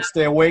don't know if I'd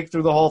stay awake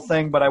through the whole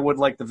thing, but I would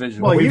like the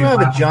visuals. Well, you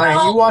have a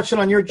giant. You watch it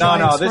on your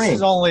giant this screen.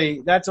 is only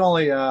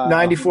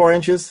 94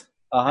 inches.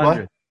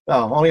 100. What?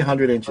 Oh, only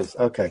 100 inches.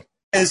 Okay.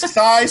 Is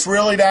size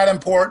really that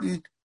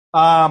important?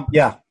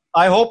 Yeah.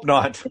 I hope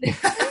not.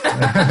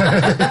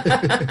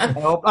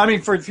 I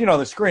mean, for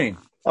the screen.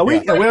 Are we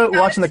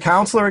watching The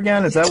Counselor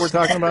again? Is that what we're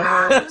talking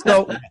about?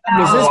 So,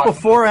 was this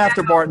before or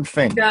after Barton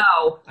Fink?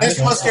 No. This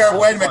was their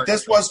wait a minute.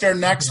 This was their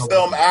next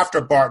film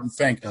after Barton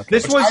Fink.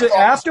 This which was I thought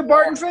after was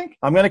Barton more. Fink?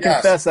 I'm going to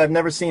confess I've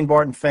never seen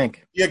Barton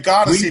Fink. You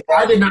got to see I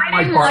Barton. did not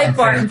I didn't like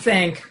Barton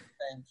Fink.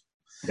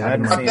 I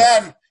haven't seen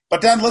it.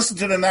 But then listen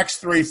to the next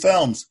three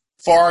films.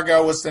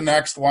 Fargo was the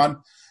next one.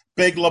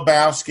 Big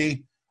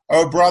Lebowski.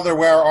 Oh brother,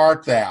 where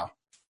art thou?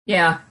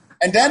 Yeah.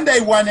 And then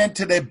they went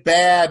into the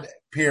bad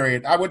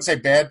period. I wouldn't say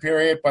bad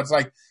period, but it's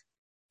like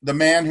The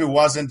Man Who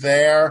Wasn't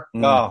There,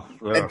 Oh,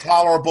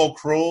 Intolerable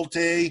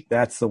Cruelty,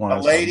 That's the one. I The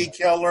was Lady talking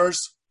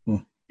Killers. Hmm.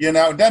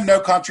 Then No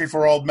Country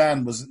for Old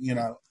Men was,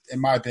 in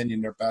my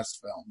opinion, their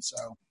best film. So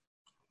about.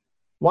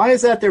 Why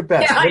is that their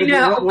best? Yeah, I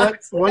know.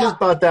 What is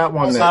about that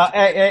one?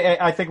 hey,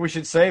 I think we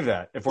should save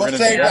that if we're we'll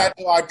going to save do that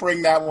till I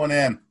bring that one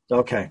in.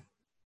 Okay.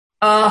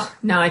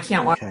 No, I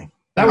can't watch. Okay.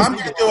 That was I'm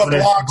going to do a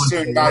blog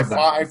soon, my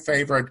 5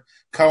 favorite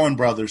Coen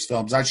Brothers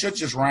films. I should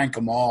just rank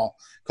them all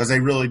because they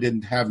really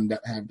didn't have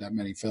that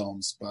many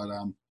films. But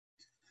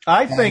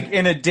I think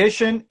in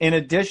addition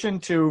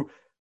to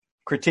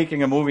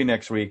critiquing a movie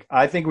next week,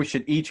 I think we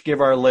should each give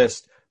our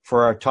list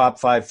for our top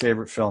 5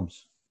 favorite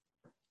films.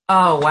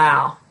 Oh,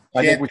 wow.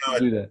 I think we Can't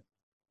should do that.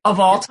 Of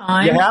all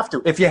time? You have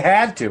to, if you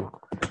had to.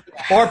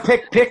 Or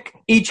pick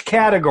each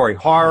category,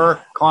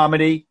 horror,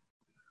 comedy.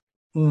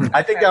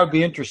 I think that would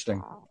be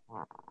interesting.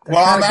 That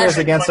well, I'm kinda goes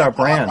actually against going our to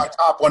pull up brand. my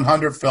top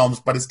 100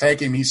 films, but it's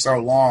taking me so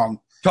long.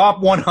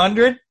 Top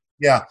 100?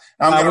 Yeah,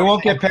 We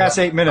won't get past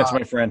 8 minutes,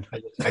 my friend.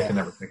 I can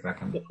never pick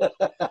that one.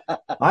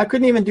 I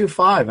couldn't even do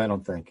 5. I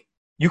don't think.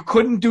 You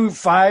couldn't do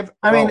 5?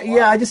 I mean,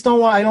 I just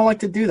don't want. I don't like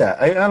to do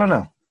that. I don't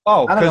know.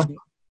 Oh, I don't know.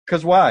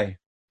 because why?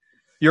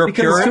 You're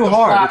Because pure. it's too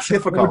hard. It's What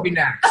difficult. would be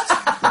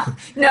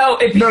next? No,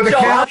 it'd be No, the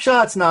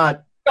Slapshot's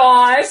not.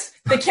 Jaws,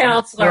 The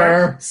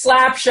Counselor,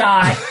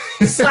 Slapshot,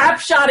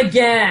 Slapshot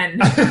again.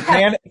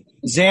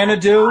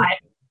 Xanadu,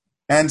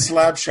 And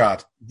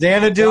Slapshot.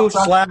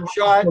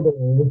 Slapshot.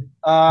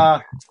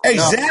 Hey,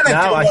 No, Xanadu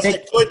now I was think-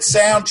 a good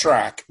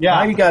soundtrack. Yeah,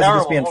 Now you guys are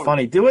just terrible being movie.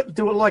 funny. Do it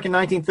like a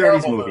 1930s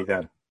Terrible movie movie.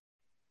 then.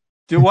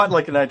 Do what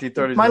like a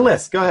 1930s? My movie?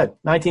 list. Go ahead.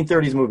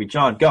 1930s movie.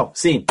 John, go.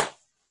 Scene.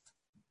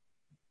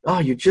 Oh,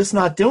 you're just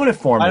not doing it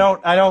for me.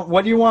 I don't.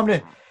 What do you want me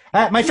to?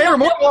 My favorite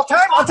movie of all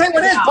time? I'll tell you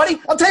what it is,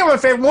 buddy. I'll tell you what my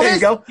favorite movie There you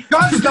is. go.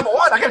 Jaws is number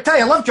 1. I got to tell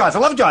you, I love Jaws. I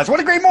love Jaws. What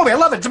a great movie. I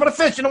love it. It's about a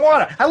fish in the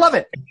water. I love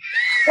it.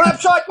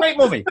 Slapshot, great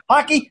movie.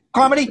 Hockey,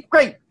 comedy,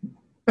 great.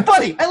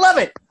 Buddy, I love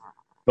it.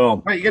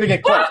 Boom. Wait, you're going to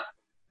get caught.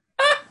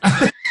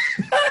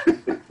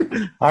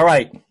 All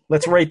right.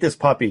 Let's rate this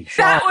puppy.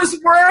 That was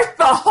worth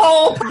the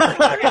whole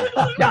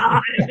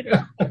God.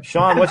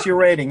 Sean, what's your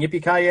rating?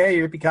 Yippee-ki-yay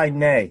or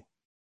yippee-ki-nay?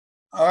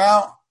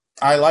 Well,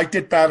 I liked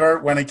it better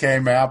when it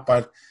came out,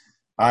 but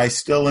I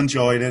still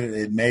enjoyed it.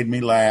 It made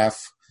me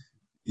laugh,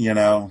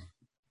 So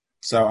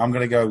I'm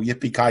going to go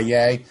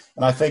yippee-ki-yay.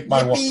 And I think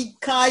my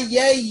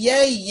Yippee-ki-yay,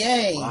 yay,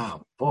 yay.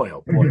 Wow. Boy,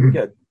 oh boy. We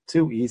got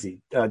too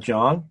easy.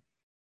 John?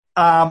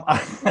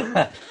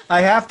 I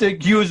have to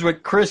use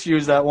what Chris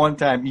used that one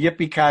time.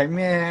 Yippee-ki,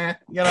 meh.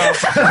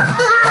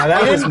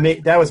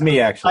 That was me,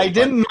 actually. I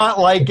did not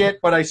like it,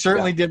 but I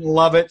certainly didn't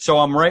love it, so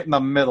I'm right in the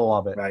middle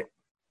of it. Right.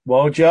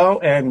 Wojo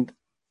and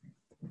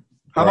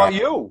How about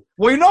you?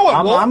 Well, you know what?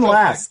 I'm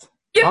last.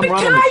 I'm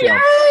running the show.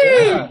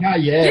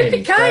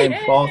 Yippee-ki-yay! Okay,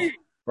 both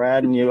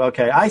Brad and you.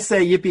 Okay, I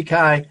say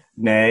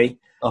yippee-ki-nay.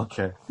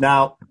 Okay.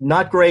 Now,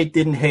 not great,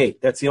 didn't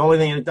hate. That's the only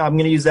thing. I'm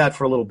going to use that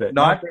for a little bit.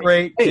 Not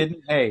great, hate.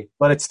 didn't hate.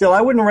 But it's still,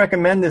 I wouldn't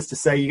recommend this to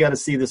say you got to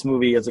see this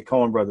movie as a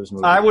Coen Brothers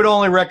movie. I would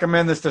only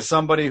recommend this to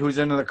somebody who's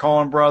into the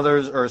Coen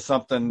Brothers or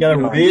something. Yeah,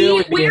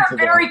 really We are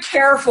very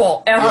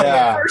careful. After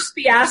Yeah. the first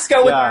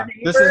fiasco with our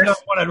neighbors, This is not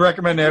one I'd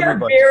recommend to we are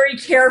everybody. very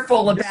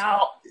careful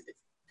about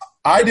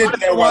I didn't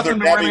know whether Welcome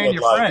to Debbie Remain would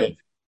Your like Friend. it.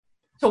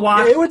 to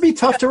watch. It would be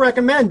tough to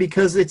recommend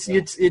because it's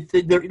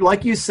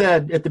like you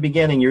said at the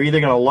beginning, you're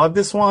either going to love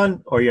this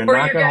one or you're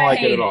not going to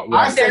like it at all.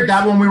 I Right. said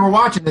that when we were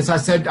watching this. I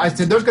said there's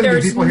going to be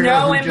There's people here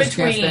no who in just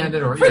can't between stand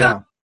it. Or for Yeah.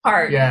 the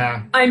part.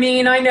 yeah. I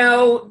mean, I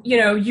know,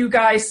 you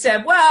guys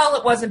said, well,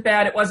 it wasn't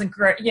bad, it wasn't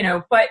great,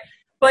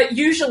 but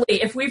usually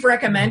if we've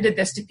recommended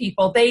this to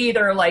people, they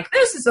either like,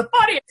 this is the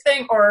funniest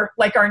thing, or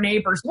like our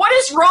neighbors, what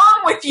is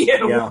wrong with you?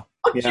 Yeah,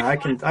 You I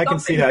can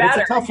want see something that.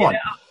 better, It's a tough one.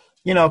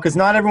 Because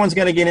not everyone's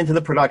going to get into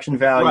the production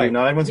value. Right.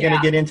 Not everyone's going Yeah.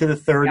 to get into the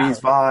 30s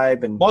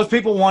vibe. And Most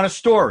people want a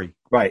story.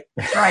 right.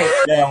 Right.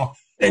 Now,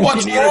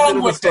 What's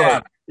wrong with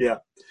that? Yeah.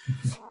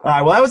 All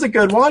right. Well, that was a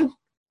good one.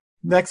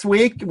 Next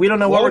week, we don't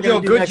know what we're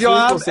going to do good next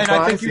job, week. and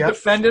I think you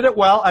defended it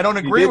well. I don't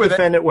agree with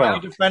defend it well.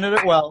 You defended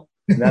it well.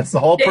 And that's the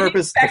whole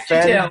purpose.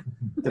 Defend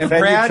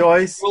Brad, your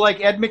choice. We're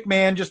like Ed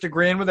McMahon, just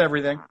agreeing with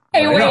everything.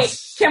 Hey, wait.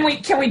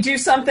 Can we do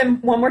something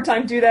one more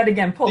time? Do that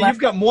again. Pull that. You've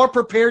got more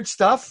prepared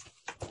stuff?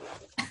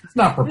 It's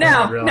not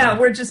prepared, really. No,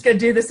 we're just going to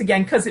do this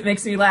again because it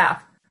makes me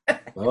laugh.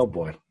 Oh,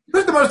 boy.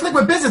 Who's the most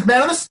liquid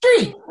businessman on the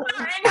street?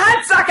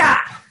 Hot sucker!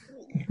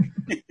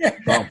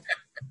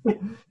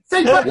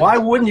 Why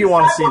wouldn't you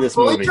want to see this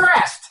movie?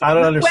 Dressed. I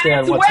don't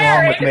understand what's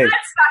wrong with me.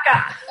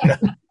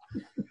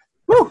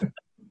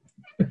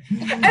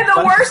 And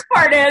the worst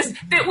part is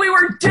that we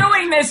were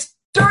doing this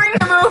during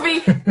the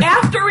movie,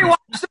 after we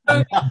watched the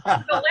movie,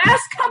 the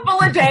last couple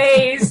of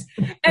days,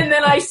 and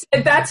then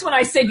that's when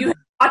I said you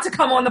have to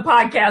come on the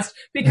podcast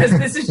because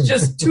this is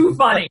just too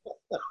funny.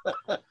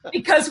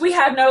 Because we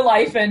have no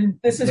life, and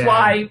this is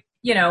why,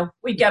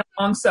 we get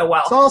along so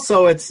well. It's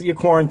also, you're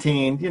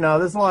quarantined.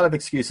 there's a lot of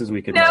excuses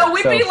we could make. No,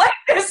 we'd be like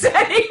this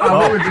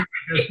anyway.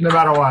 No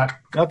matter what.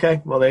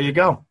 Okay, well, there you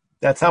go.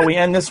 That's how we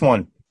end this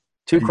one.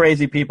 Two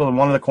crazy people in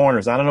one of the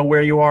corners. I don't know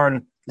where you are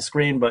on the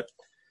screen, but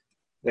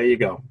there you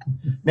go.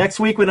 Next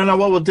week, we don't know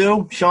what we'll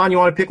do. Sean, you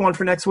want to pick one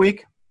for next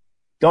week?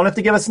 Don't have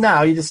to give us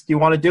now. You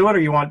want to do it, or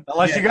you want?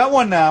 Unless you got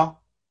one now.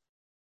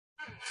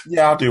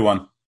 Yeah, I'll do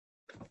one.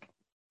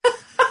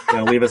 You're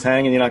going to leave us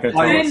hanging? You're not going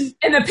to tell us?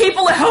 And the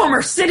people at home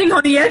are sitting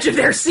on the edge of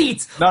their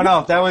seats.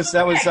 No, that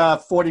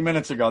was 40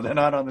 minutes ago. They're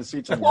not on the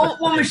seats anymore.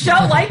 Will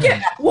Michelle like it?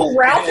 Will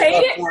Ralph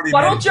hate it?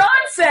 What'll John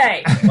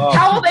say?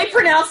 How will they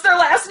pronounce their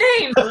last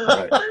name?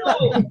 Right.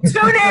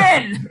 Tune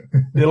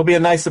in. It'll be a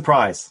nice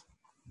surprise.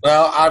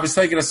 Well, I was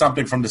thinking of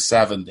something from the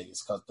 70s.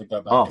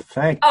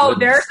 Thank goodness.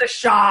 There's a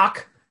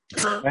shock.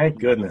 Thank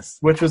goodness.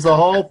 Which was the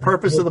whole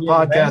purpose of the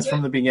podcast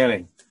from the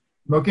beginning.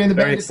 Smokey and the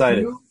Very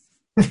excited.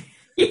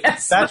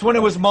 Yes. That's when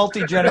it was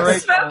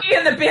multi-generational. Smokey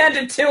and the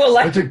Bandit 2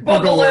 Electric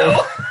Boogaloo.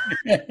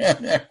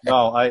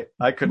 No,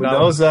 I could not.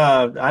 Those,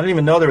 I didn't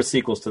even know there were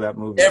sequels to that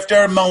movie. If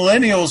their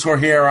millennials were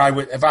here,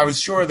 if I was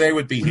sure they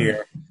would be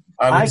here.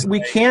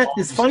 We can't.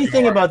 This funny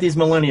thing about these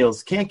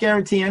millennials, can't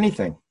guarantee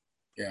anything.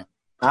 Yeah.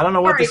 I don't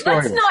know what the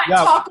story is. Let's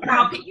not talk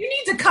about it. You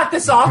need to cut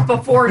this off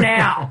before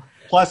now.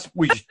 Plus,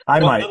 I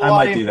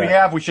might do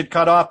that. We should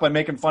cut off by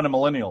making fun of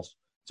millennials.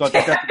 So I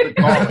think that's a good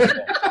call.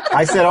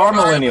 I said our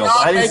millennials.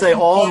 I didn't say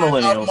all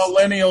millennials.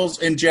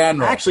 Millennials in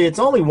general. Actually, it's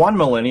only one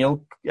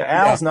millennial.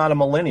 Al's not a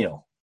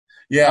millennial.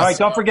 Yeah. All right,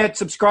 don't forget,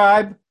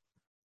 subscribe.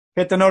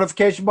 Hit the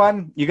notification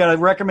button. You got a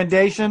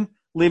recommendation?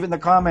 Leave it in the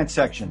comments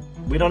section.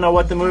 We don't know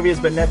what the movie is,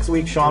 but next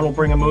week Sean will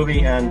bring a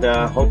movie, and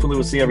hopefully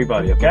we'll see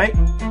everybody, okay?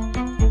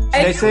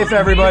 Stay safe,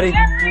 everybody.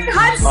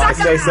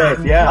 Stay safe.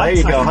 Yeah, there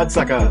you go.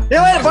 Hudsucker. See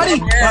you later, buddy.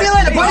 See you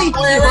later, buddy.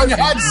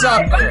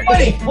 Hudsucker.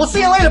 Buddy, we'll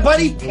see you later,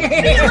 buddy. See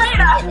you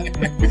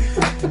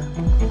later.